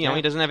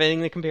doesn't have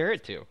anything to compare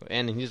it to,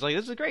 and he's like,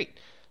 this is great.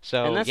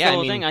 So, and that's the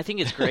whole thing. I think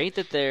it's great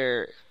that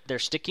they're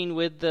sticking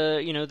with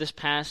the this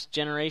past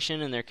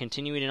generation and they're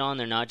continuing it on.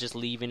 They're not just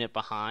leaving it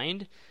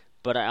behind.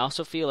 but I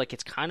also feel like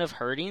it's kind of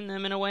hurting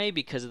them in a way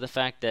because of the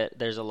fact that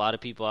there's a lot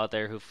of people out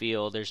there who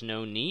feel there's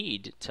no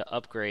need to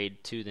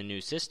upgrade to the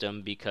new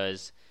system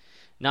because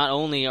not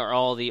only are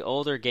all the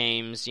older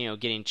games,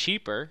 getting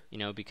cheaper,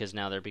 because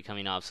now they're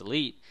becoming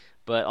obsolete,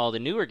 but all the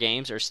newer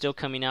games are still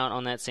coming out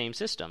on that same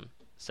system.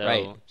 So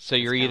right. So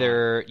you're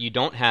either you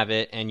don't have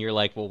it and you're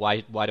like, well,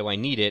 why do I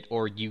need it?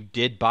 Or you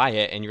did buy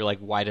it and you're like,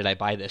 why did I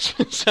buy this?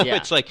 So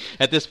it's like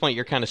at this point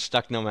you're kind of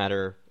stuck no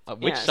matter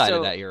which side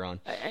of that you're on.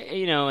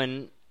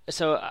 And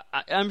so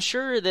I'm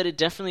sure that it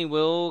definitely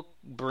will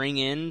bring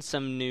in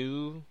some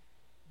new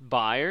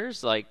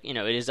buyers. Like, it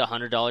is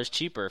 $100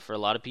 cheaper for a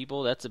lot of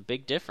people. That's a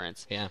big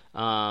difference. Yeah.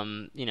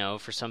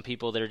 For some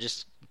people that are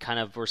just kind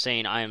of were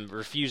saying I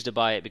refuse to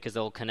buy it because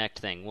the whole Kinect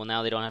thing. Well,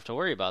 now they don't have to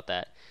worry about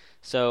that.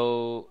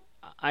 So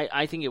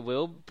I think it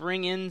will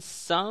bring in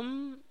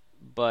some,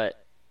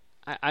 but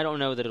I don't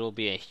know that it'll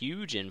be a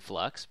huge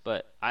influx.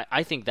 But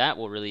I think that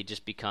will really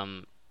just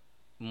become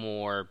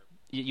more.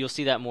 You'll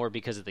see that more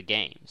because of the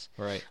games.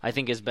 Right. I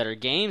think as better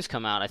games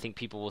come out, I think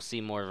people will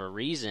see more of a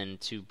reason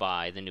to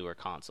buy the newer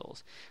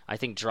consoles. I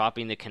think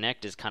dropping the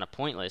Kinect is kind of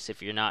pointless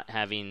if you're not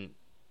having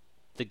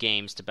the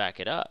games to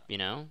back it up,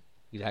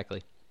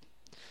 Exactly.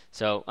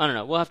 So, I don't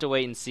know. We'll have to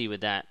wait and see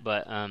with that,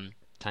 but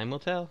time will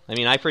tell. I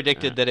mean, I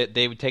predicted that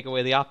they would take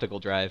away the optical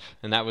drive,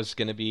 and that was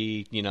going to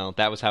be,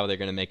 that was how they're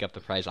going to make up the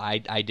price.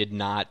 I did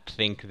not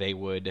think they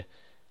would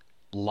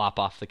lop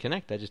off the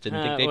Kinect. I just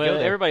didn't think they'd go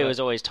there. Everybody was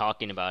always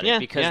talking about it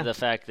because of the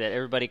fact that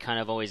everybody kind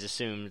of always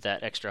assumed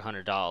that extra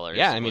 $100.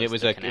 Yeah, I mean, it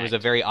was a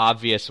very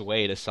obvious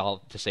way to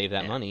save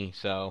that money.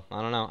 So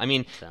I don't know. I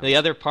mean, the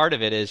other part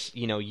of it is,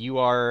 you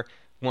are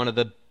one of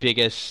the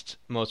biggest,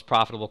 most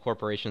profitable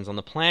corporations on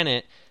the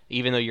planet.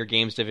 Even though your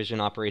games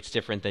division operates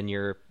different than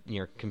your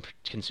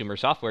consumer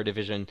software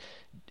division,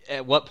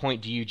 at what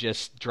point do you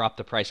just drop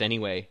the price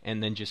anyway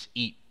and then just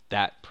eat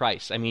that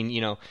price? I mean,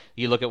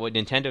 you look at what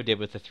Nintendo did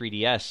with the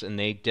 3DS, and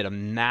they did a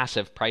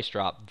massive price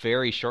drop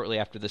very shortly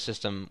after the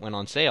system went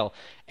on sale,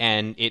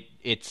 and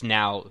it's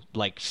now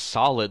like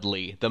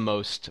solidly the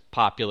most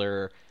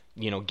popular,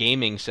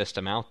 gaming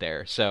system out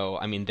there. So,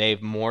 I mean,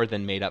 they've more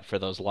than made up for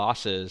those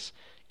losses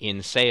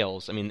in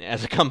sales. I mean,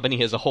 as a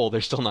company as a whole,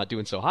 they're still not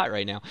doing so hot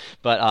right now,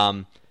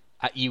 but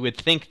you would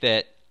think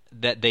that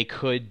they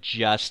could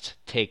just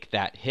take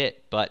that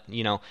hit, but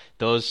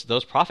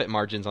those profit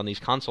margins on these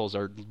consoles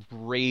are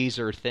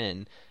razor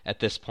thin at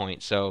this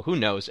point. So who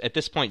knows? At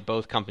this point,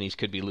 both companies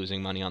could be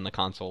losing money on the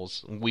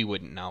consoles. We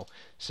wouldn't know.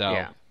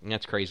 So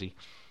that's crazy.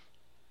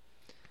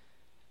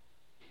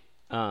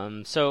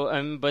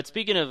 But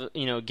speaking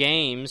of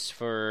games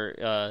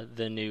for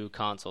the new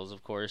consoles,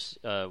 of course,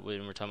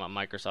 when we're talking about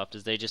Microsoft,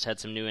 is they just had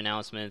some new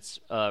announcements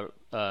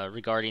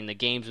regarding the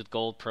Games with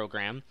Gold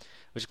program.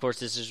 Which, of course,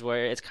 this is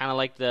where it's kind of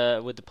like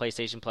with the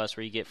PlayStation Plus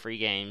where you get free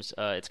games.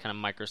 It's kind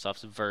of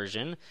Microsoft's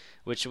version,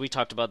 which we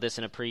talked about this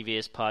in a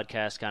previous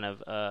podcast, kind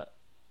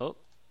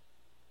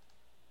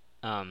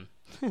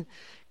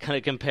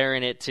of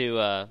comparing it to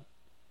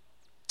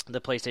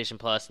the PlayStation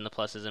Plus and the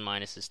pluses and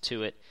minuses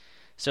to it.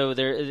 So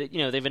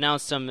they've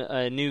announced some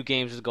new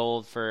games with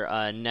gold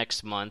for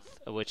next month,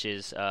 which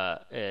is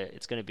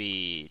it's going to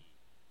be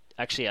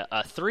actually a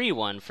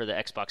 3-1 for the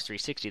Xbox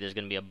 360. There's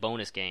going to be a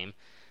bonus game.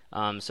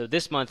 So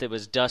this month it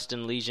was Dust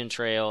and Legion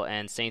Trail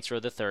and Saints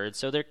Row the Third.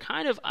 So they're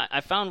kind of,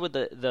 I found with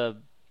the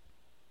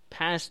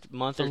past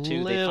month or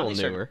two, they finally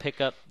started to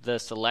pick up the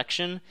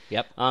selection.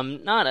 Yep.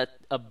 Not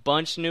a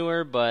bunch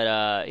newer,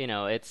 but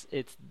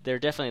they're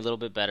definitely a little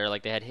bit better.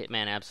 Like they had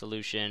Hitman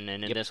Absolution,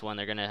 and in this one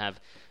they're gonna have.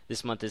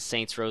 This month is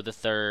Saints Row the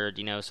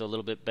Third, so a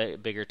little bit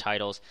bigger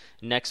titles.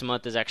 Next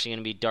month is actually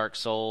going to be Dark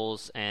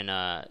Souls, and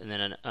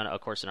then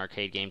of course an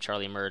arcade game,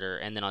 Charlie Murder,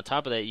 and then on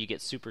top of that you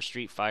get Super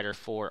Street Fighter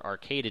 4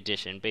 Arcade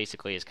Edition.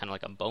 Basically, it's kind of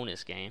like a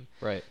bonus game.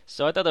 Right.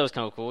 So I thought that was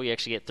kind of cool. You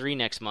actually get 3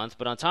 next month,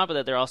 but on top of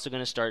that, they're also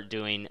going to start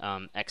doing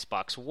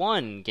Xbox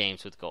One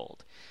games with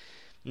gold.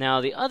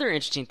 Now, the other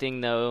interesting thing,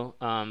 though,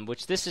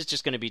 which this is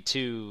just going to be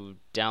 2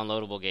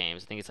 downloadable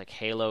games. I think it's like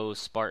Halo,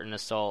 Spartan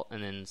Assault,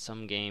 and then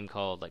some game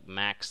called like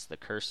Max, the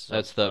Curse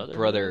That's of the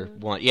Brother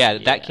one. Yeah,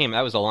 that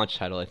was a launch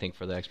title, I think,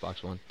 for the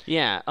Xbox One.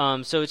 Yeah,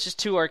 so it's just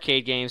 2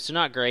 arcade games, so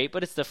not great,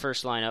 but it's the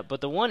first lineup.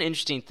 But the one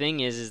interesting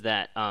thing is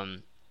that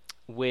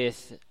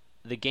with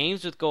the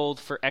games with gold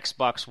for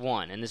Xbox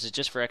One, and this is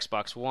just for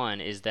Xbox One,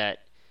 is that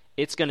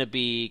it's going to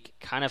be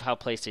kind of how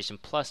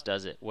PlayStation Plus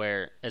does it,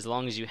 where as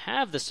long as you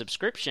have the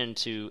subscription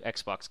to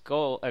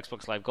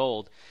Xbox Live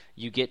Gold,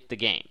 you get the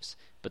games.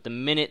 But the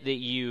minute that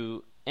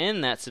you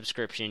end that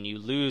subscription, you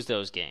lose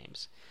those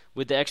games.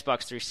 With the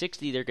Xbox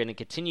 360, they're going to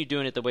continue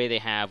doing it the way they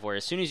have, where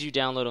as soon as you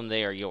download them,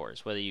 they are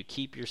yours, whether you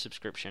keep your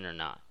subscription or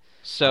not.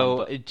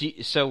 So,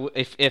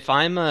 if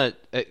I'm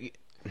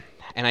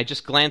and I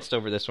just glanced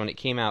over this when it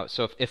came out.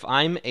 So if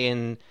I'm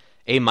a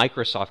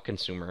Microsoft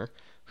consumer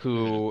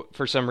who,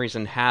 for some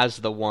reason, has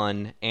the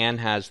One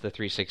and has the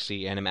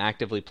 360, and am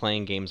actively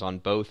playing games on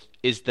both,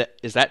 is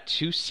that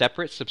 2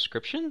 separate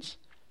subscriptions?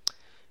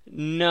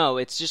 No,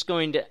 it's just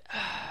going to.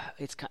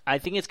 I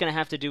think it's going to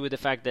have to do with the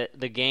fact that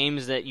the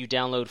games that you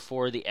download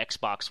for the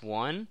Xbox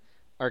One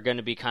are going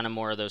to be kind of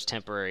more of those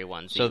temporary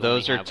ones. So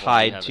those are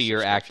tied to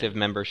your active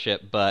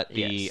membership, but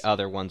the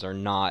other ones are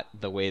not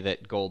the way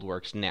that Gold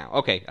works now.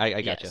 Okay,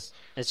 I gotcha. Yes.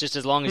 It's just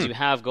as long as you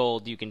have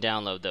Gold, you can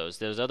download those.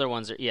 Those other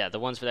ones the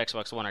ones for the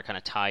Xbox One are kind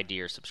of tied to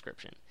your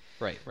subscription.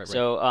 Right.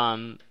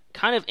 So,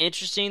 kind of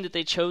interesting that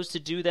they chose to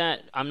do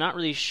that. I'm not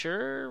really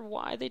sure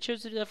why they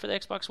chose to do that for the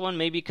Xbox One.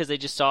 Maybe because they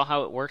just saw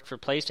how it worked for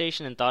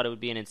PlayStation and thought it would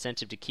be an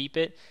incentive to keep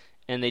it.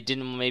 And they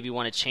didn't maybe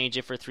want to change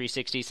it for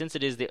 360 since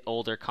it is the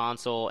older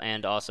console,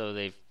 and also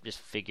they've just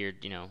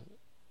figured,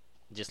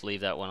 just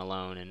leave that one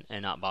alone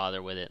and not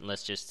bother with it. And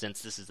let's just,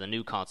 since this is the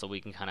new console,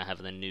 we can kind of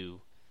have the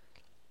new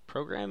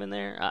program in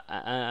there.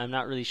 I'm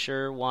not really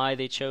sure why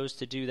they chose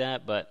to do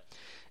that, but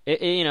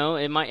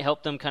it might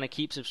help them kind of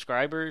keep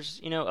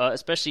subscribers,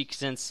 especially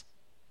since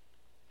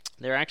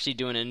they're actually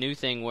doing a new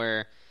thing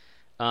where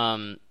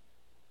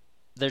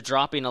they're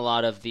dropping a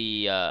lot of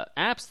the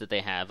apps that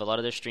they have, a lot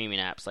of their streaming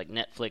apps like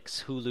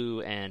Netflix,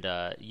 Hulu, and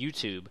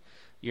YouTube.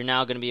 You're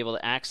now going to be able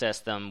to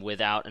access them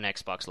without an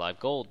Xbox Live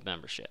Gold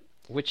membership.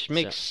 Which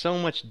makes so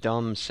much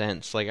dumb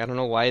sense. Like, I don't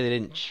know why they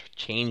didn't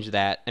change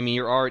that. I mean,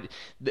 you're already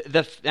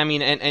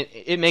and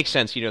it makes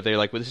sense. They're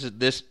like, well,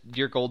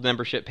 your Gold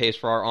membership pays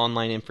for our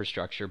online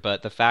infrastructure,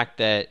 but the fact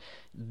that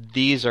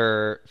these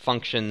are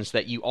functions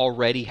that you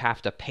already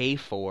have to pay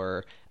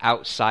for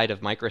outside of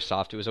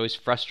Microsoft, it was always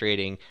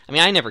frustrating. I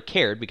mean, I never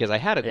cared because I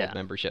had a Gold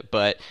membership,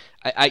 but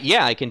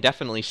I can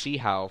definitely see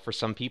how for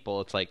some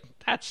people it's like,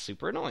 that's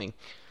super annoying.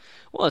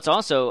 Well, it's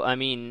also,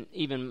 even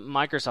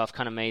Microsoft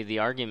kind of made the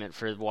argument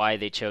for why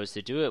they chose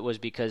to do it was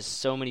because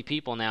so many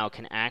people now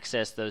can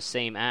access those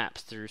same apps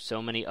through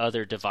so many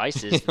other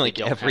devices that like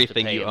they don't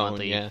everything have to pay you a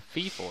monthly own,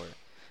 fee for.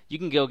 You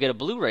can go get a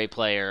Blu-ray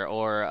player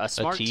or a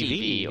smart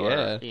TV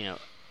or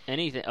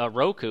anything, a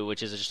Roku,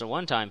 which is just a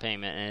one-time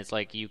payment, and it's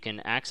like you can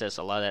access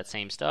a lot of that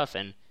same stuff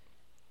and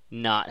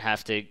not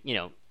have to,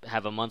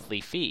 have a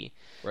monthly fee.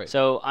 Right.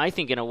 So I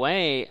think in a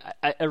way,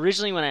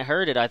 originally when I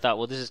heard it, I thought,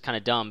 well, this is kind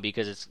of dumb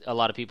because a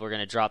lot of people are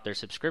going to drop their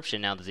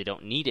subscription now that they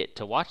don't need it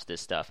to watch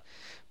this stuff.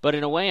 But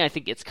in a way, I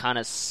think it's kind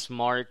of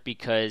smart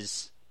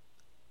because,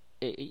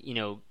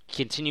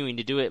 continuing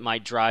to do it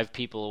might drive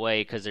people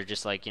away because they're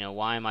just like,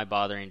 why am I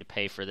bothering to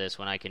pay for this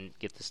when I can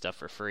get this stuff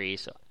for free?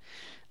 So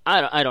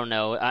I don't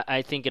know.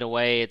 I think in a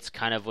way it's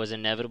kind of was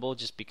inevitable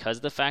just because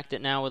of the fact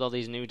that now with all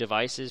these new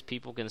devices,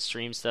 people can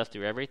stream stuff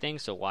through everything,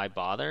 so why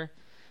bother?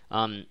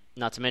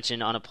 Not to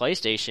mention on a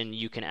PlayStation,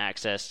 you can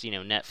access,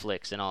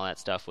 Netflix and all that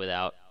stuff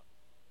without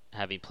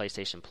having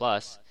PlayStation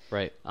Plus.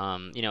 Right.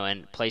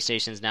 And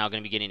PlayStation's now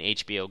going to be getting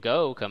HBO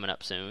Go coming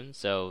up soon.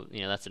 So,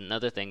 that's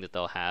another thing that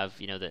they'll have,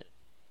 that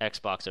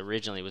Xbox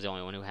originally was the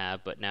only one who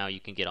had, but now you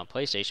can get on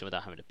PlayStation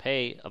without having to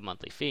pay a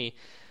monthly fee.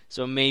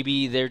 So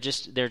maybe they're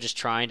just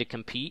trying to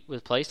compete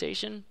with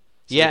PlayStation.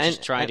 So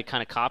and trying to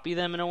kind of copy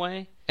them in a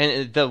way.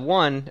 And the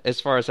One, as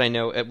far as I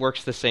know, it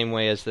works the same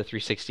way as the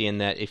 360 in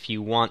that if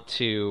you want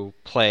to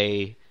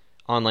play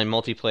online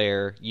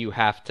multiplayer, you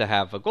have to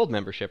have a Gold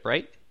membership,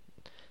 right?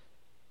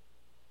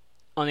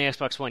 On the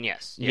Xbox One,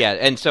 yes. Yeah,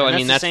 and so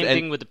that's the same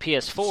thing with the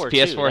PS4.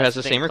 PS4 too. has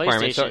the same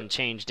requirements. PlayStation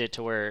changed it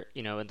to where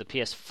in the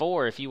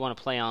PS4, if you want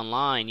to play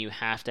online, you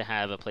have to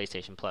have a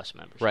PlayStation Plus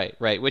membership.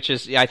 Right. Which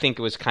is, I think,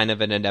 it was kind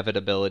of an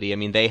inevitability. I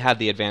mean, they had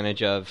the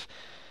advantage of,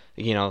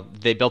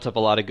 they built up a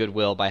lot of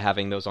goodwill by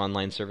having those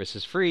online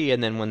services free,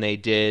 and then when they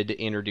did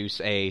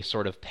introduce a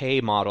sort of pay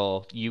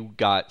model, you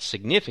got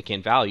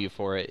significant value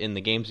for it in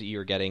the games that you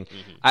were getting.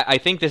 Mm-hmm. I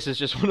think this is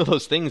just one of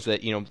those things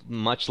that,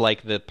 much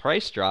like the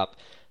price drop,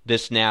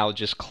 this now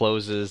just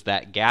closes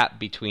that gap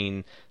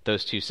between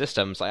those two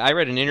systems. I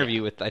read an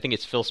interview with, I think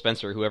it's Phil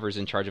Spencer, whoever's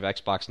in charge of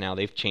Xbox now.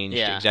 They've changed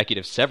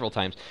executives several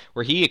times,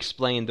 where he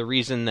explained the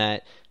reason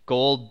that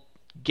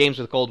games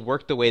with Gold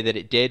worked the way that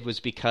it did was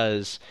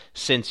because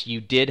since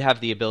you did have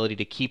the ability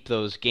to keep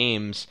those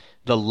games,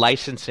 the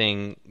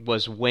licensing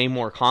was way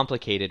more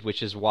complicated,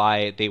 which is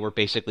why they were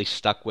basically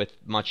stuck with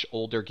much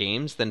older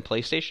games than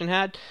PlayStation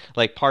had.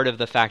 Like, part of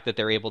the fact that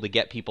they're able to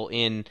get people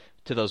in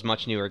to those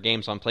much newer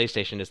games on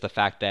PlayStation is the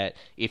fact that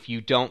if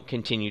you don't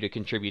continue to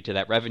contribute to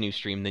that revenue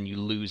stream, then you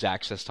lose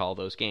access to all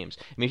those games.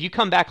 I mean, if you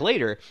come back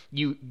later,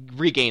 you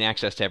regain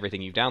access to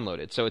everything you've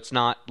downloaded. So it's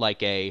not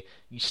like you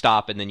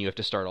stop and then you have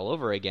to start all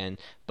over again.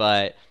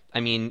 But,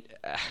 I mean,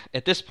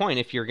 at this point,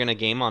 if you're going to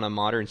game on a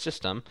modern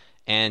system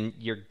and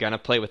you're going to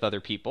play with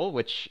other people,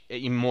 which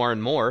more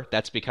and more,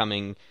 that's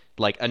becoming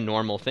like a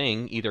normal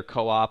thing, either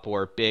co-op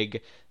or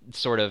big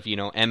sort of,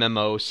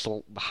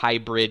 MMO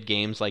hybrid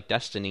games like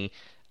Destiny,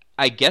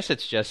 I guess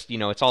it's just,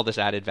 it's all this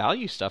added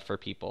value stuff for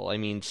people. I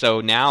mean,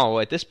 so now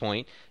at this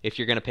point, if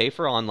you're going to pay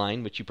for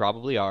online, which you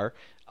probably are,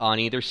 on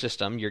either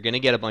system, you're going to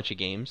get a bunch of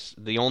games.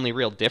 The only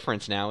real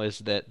difference now is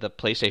that the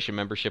PlayStation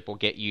membership will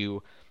get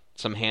you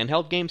some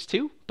handheld games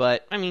too,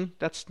 but, I mean,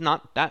 that's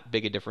not that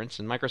big a difference,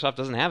 and Microsoft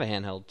doesn't have a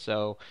handheld,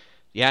 so,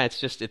 yeah,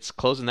 it's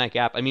closing that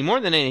gap. I mean, more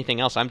than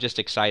anything else, I'm just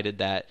excited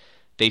that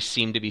they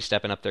seem to be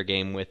stepping up their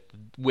game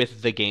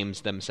with the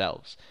games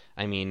themselves.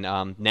 I mean,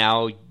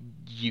 now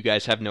you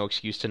guys have no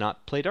excuse to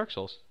not play Dark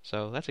Souls.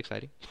 So that's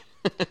exciting.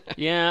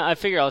 Yeah, I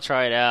figure I'll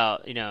try it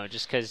out,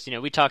 just because,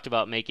 we talked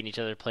about making each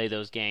other play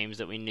those games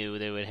that we knew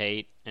they would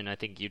hate, and I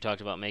think you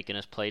talked about making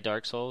us play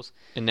Dark Souls.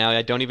 And now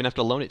I don't even have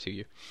to loan it to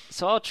you.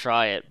 So I'll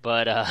try it,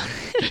 but I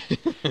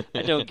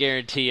don't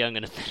guarantee I'm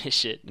going to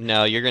finish it.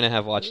 No, you're going to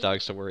have Watch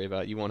Dogs to worry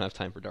about. You won't have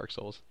time for Dark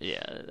Souls.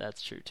 Yeah,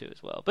 that's true, too,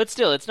 as well. But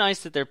still, it's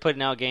nice that they're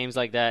putting out games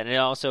like that, and it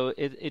also,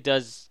 it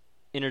does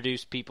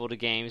introduce people to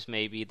games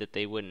maybe that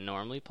they wouldn't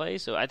normally play.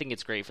 So I think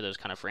it's great for those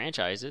kind of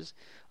franchises.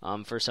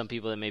 For some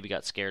people that maybe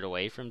got scared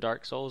away from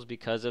Dark Souls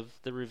because of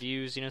the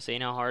reviews,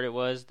 saying how hard it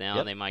was,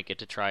 now they might get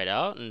to try it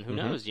out, and who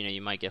knows,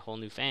 you might get whole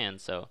new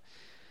fans. So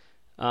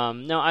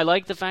no, I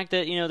like the fact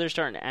that they're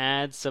starting to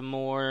add some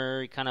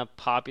more kind of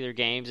popular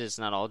games. It's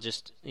not all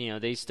just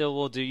they still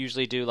will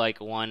usually do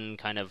like one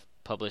kind of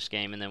published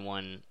game and then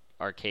one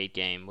arcade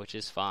game, which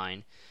is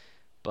fine.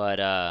 But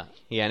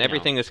yeah, and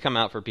everything that's come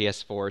out for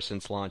PS4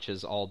 since launch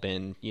has all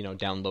been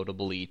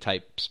downloadable-y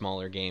type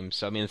smaller games.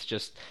 So I mean,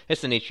 it's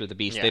the nature of the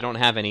beast. Yeah. They don't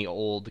have any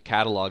old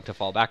catalog to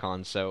fall back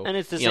on. So and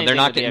it's the same they're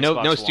not thing with no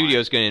the Xbox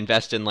studio's going to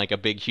invest in like a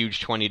big, huge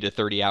 20 to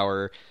 30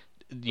 hour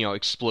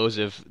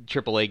explosive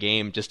AAA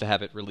game just to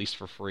have it released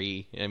for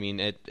free. I mean,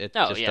 it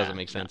doesn't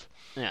make sense.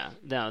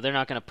 No, they're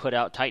not going to put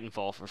out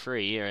Titanfall for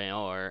free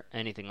or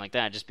anything like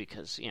that just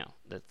because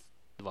that's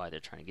why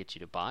they're trying to get you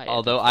to buy it.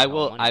 Although I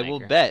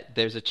will bet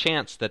there's a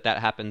chance that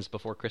happens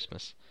before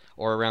Christmas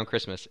or around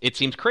Christmas. It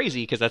seems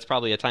crazy because that's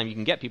probably a time you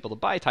can get people to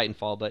buy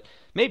Titanfall, but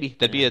maybe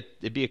it'd be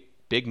a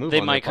big move. They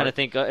might kind of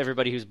think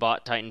everybody who's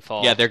bought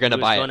Titanfall, they're going to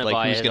buy it.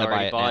 Like who's going to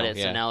buy it bought now? it?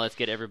 Yeah. So now let's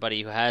get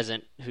everybody who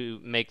hasn't, who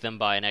make them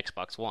buy an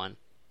Xbox One.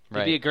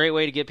 Right. It'd be a great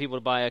way to get people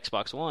to buy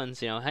Xbox Ones.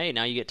 Hey,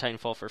 now you get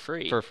Titanfall for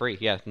free. For free,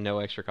 yeah, no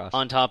extra cost.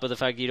 On top of the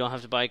fact that you don't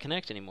have to buy a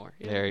Kinect anymore.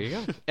 There you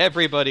go.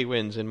 Everybody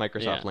wins in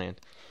Microsoft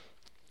land.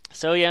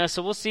 So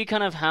we'll see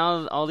kind of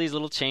how all these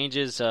little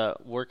changes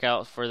work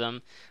out for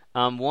them.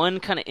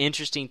 One kind of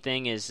interesting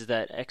thing is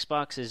that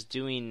Xbox is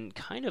doing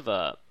kind of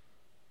a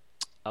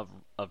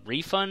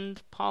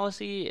refund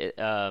policy.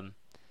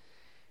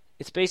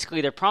 It's basically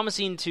they're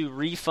promising to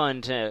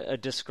refund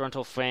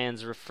disgruntled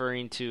fans,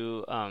 referring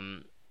to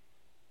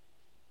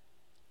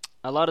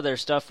a lot of their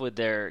stuff with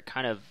their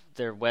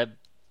web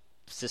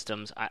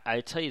systems.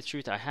 I tell you the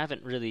truth, I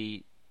haven't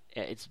really.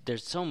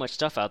 There's so much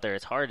stuff out there.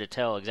 It's hard to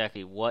tell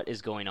exactly what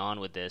is going on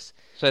with this.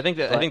 So I think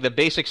the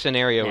basic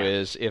scenario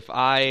is if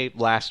I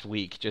last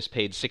week just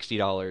paid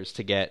 $60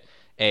 to get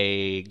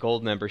a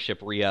gold membership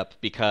re-up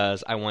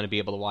because I want to be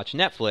able to watch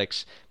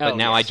Netflix, but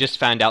now I just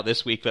found out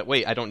this week that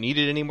wait, I don't need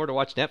it anymore to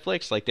watch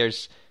Netflix. Like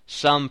there's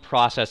some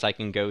process I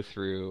can go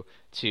through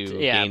to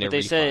gain a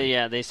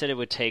refund. They said it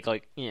would take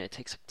it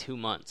takes like 2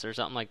 months or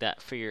something like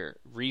that for your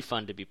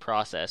refund to be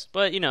processed.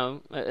 But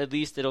at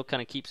least it'll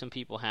kind of keep some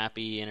people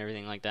happy and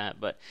everything like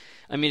that. But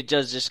I mean, it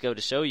does just go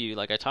to show you,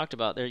 like I talked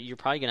about, you're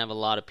probably gonna have a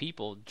lot of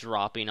people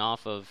dropping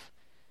off of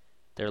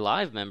their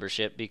live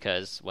membership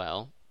because,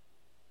 well,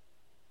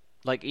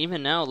 like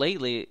even now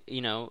lately,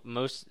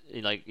 most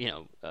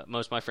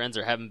of my friends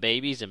are having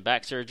babies and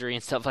back surgery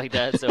and stuff like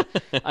that. So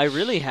I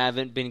really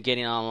haven't been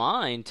getting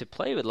online to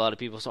play with a lot of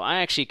people. So I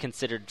actually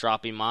considered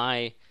dropping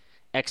my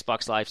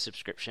Xbox Live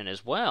subscription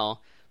as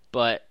well.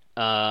 But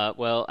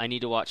I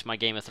need to watch my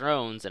Game of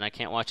Thrones, and I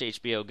can't watch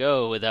HBO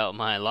Go without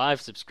my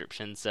Live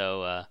subscription.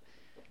 So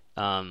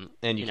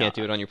and you can't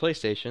do it on your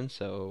PlayStation,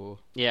 so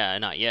yeah,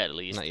 not yet at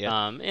least. Not yet.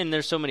 And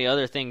there's so many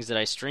other things that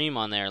I stream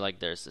on there, like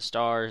there's the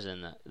stars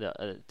and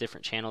the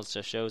different channels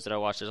to shows that I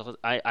watch.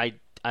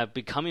 I'm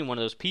becoming one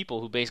of those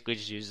people who basically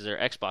just uses their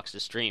Xbox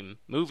to stream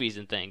movies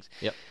and things.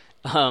 Yep.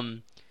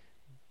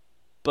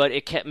 But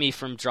it kept me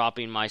from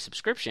dropping my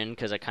subscription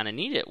because I kind of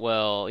need it.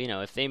 Well,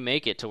 if they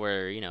make it to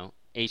where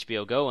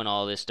HBO Go and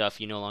all this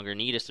stuff, you no longer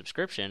need a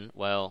subscription.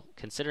 Well,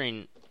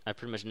 considering I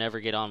pretty much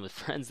never get on with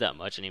friends that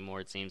much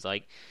anymore, it seems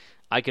like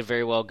I could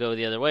very well go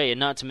the other way. And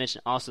not to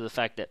mention also the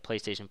fact that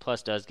PlayStation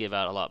Plus does give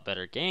out a lot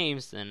better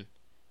games than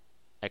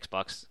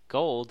Xbox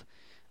Gold.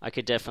 I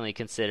could definitely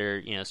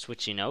consider,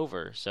 switching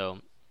over. So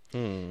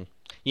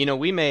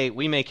we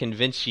may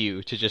convince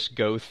you to just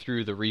go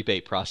through the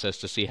rebate process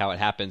to see how it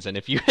happens, and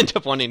if you end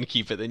up wanting to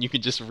keep it, then you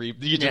can just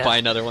buy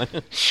another one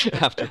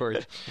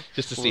afterwards,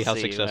 just to see how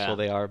successful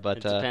they are. But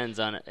it depends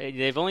on it.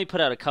 They've only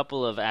put out a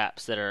couple of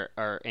apps that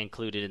are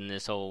included in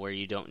this whole where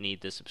you don't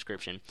need the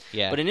subscription.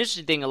 Yeah. But an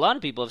interesting thing, a lot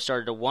of people have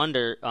started to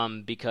wonder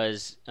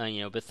because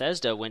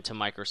Bethesda went to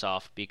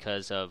Microsoft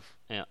because of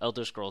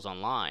Elder Scrolls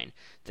Online.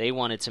 They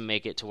wanted to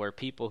make it to where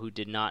people who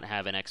did not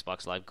have an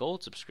Xbox Live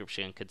Gold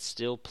subscription could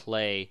still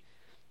play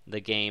the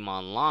game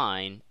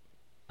online,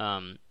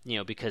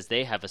 because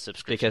they have a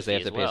subscription. Because they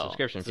have to pay a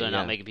subscription fee. So they're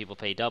not making people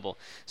pay double.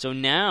 So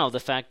now the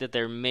fact that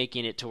they're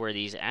making it to where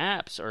these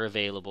apps are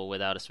available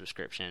without a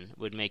subscription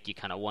would make you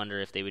kind of wonder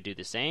if they would do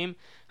the same.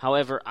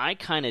 However, I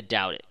kind of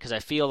doubt it because I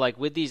feel like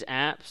with these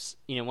apps,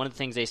 one of the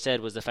things they said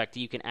was the fact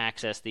that you can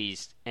access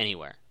these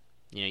anywhere.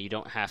 You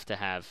don't have to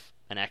have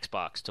an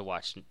Xbox to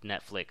watch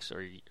Netflix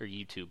or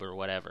YouTube or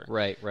whatever.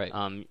 Right.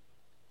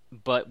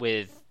 But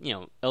with,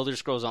 Elder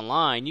Scrolls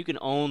Online, you can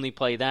only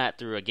play that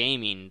through a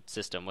gaming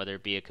system, whether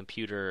it be a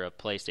computer, a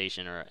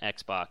PlayStation, or an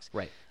Xbox.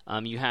 Right.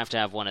 You have to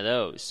have one of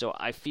those. So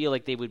I feel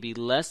like they would be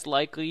less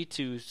likely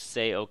to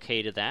say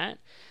okay to that.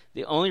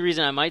 The only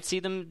reason I might see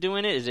them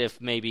doing it is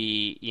if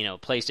maybe,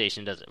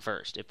 PlayStation does it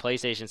first. If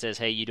PlayStation says,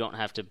 hey, you don't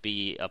have to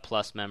be a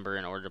Plus member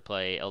in order to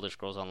play Elder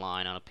Scrolls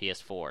Online on a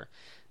PS4,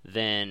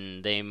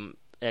 then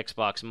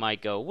Xbox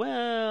might go,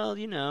 well,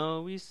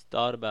 we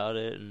thought about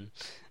it, and,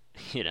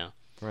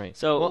 Right.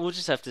 So we'll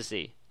just have to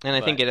see. And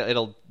I think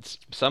it'll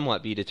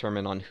somewhat be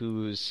determined on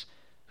who's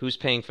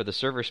paying for the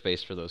server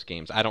space for those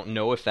games. I don't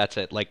know if that's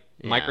it. Like,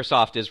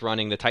 Microsoft is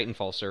running the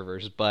Titanfall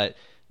servers, but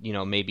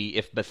maybe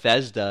if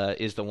Bethesda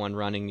is the one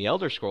running the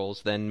Elder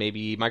Scrolls, then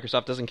maybe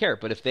Microsoft doesn't care.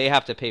 But if they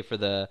have to pay for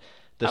the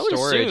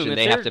storage and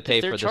they have to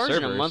pay for the servers, if they're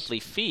charging a monthly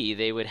fee,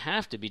 they would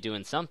have to be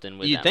doing something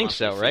with that. You'd think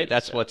so, right?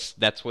 Fee,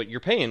 that's what you're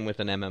paying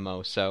with an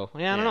MMO. So I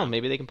don't know.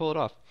 Maybe they can pull it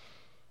off.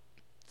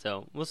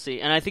 So we'll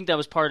see. And I think that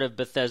was part of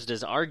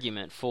Bethesda's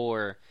argument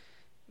for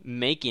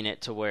making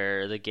it to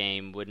where the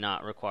game would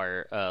not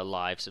require a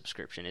live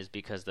subscription, is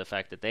because the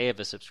fact that they have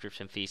a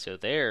subscription fee, so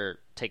they're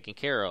taking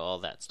care of all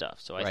that stuff.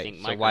 So I think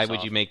Microsoft, so why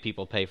would you make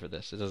people pay for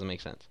this? It doesn't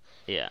make sense.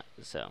 Yeah.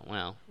 So,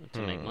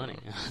 to make money.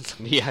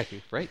 Yeah,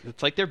 right.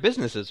 It's like they're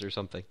businesses or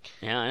something.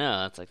 Yeah, I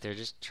know. It's like they're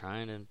just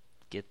trying to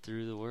get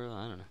through the world.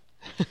 I don't know.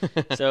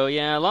 So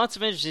lots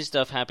of interesting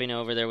stuff happening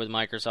over there with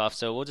Microsoft,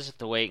 so we'll just have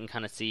to wait and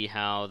kind of see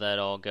how that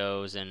all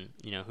goes, and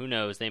who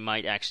knows, they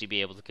might actually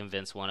be able to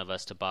convince one of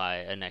us to buy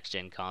a next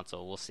gen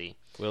console. We'll see.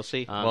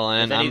 Well,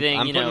 and I'm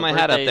putting my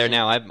hat up there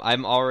now.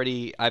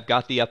 I've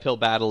got the uphill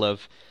battle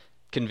of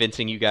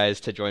convincing you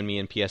guys to join me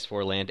in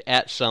PS4 land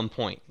at some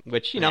point,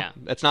 which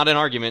that's not an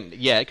argument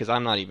yet because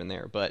I'm not even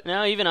there. But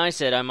now even I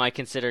said I might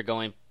consider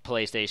going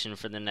PlayStation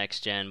for the next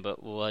gen,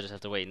 but we'll just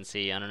have to wait and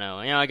see. I don't know.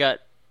 I got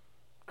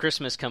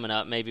Christmas coming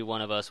up. Maybe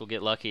one of us will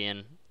get lucky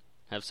and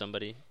have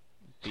somebody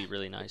be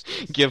really nice to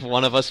us. Give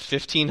one of us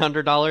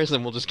 $1,500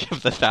 and we'll just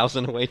give the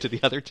 $1,000 away to the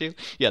other two.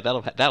 Yeah,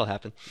 that'll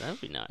happen. That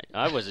would be nice.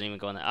 I wasn't even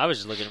going there. I was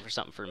just looking for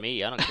something for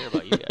me. I don't care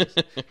about you guys.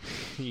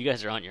 You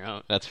guys are on your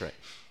own. That's right.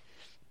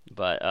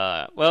 But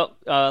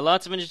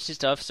lots of interesting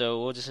stuff.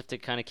 So we'll just have to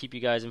kind of keep you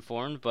guys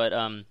informed. But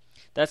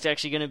that's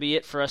actually going to be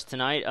it for us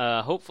tonight.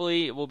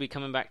 Hopefully, we'll be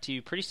coming back to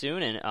you pretty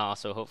soon, and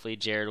also hopefully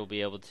Jared will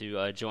be able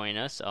to join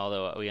us,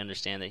 although we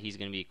understand that he's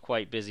going to be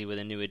quite busy with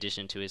a new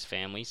addition to his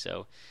family.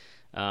 So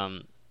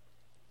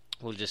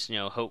we'll just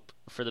hope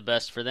for the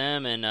best for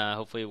them, and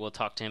hopefully we'll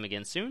talk to him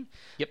again soon.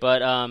 Yep.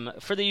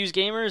 But for the used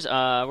gamers,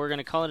 we're going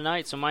to call it a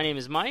night. So my name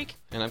is Mike.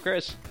 And I'm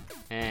Chris.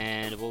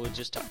 And we'll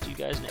just talk to you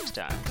guys next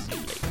time. See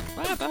you later.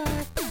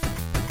 Bye-bye.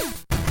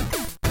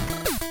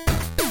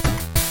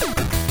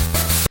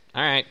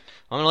 All right.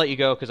 I'm going to let you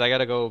go because I got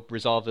to go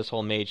resolve this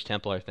whole Mage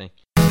Templar thing.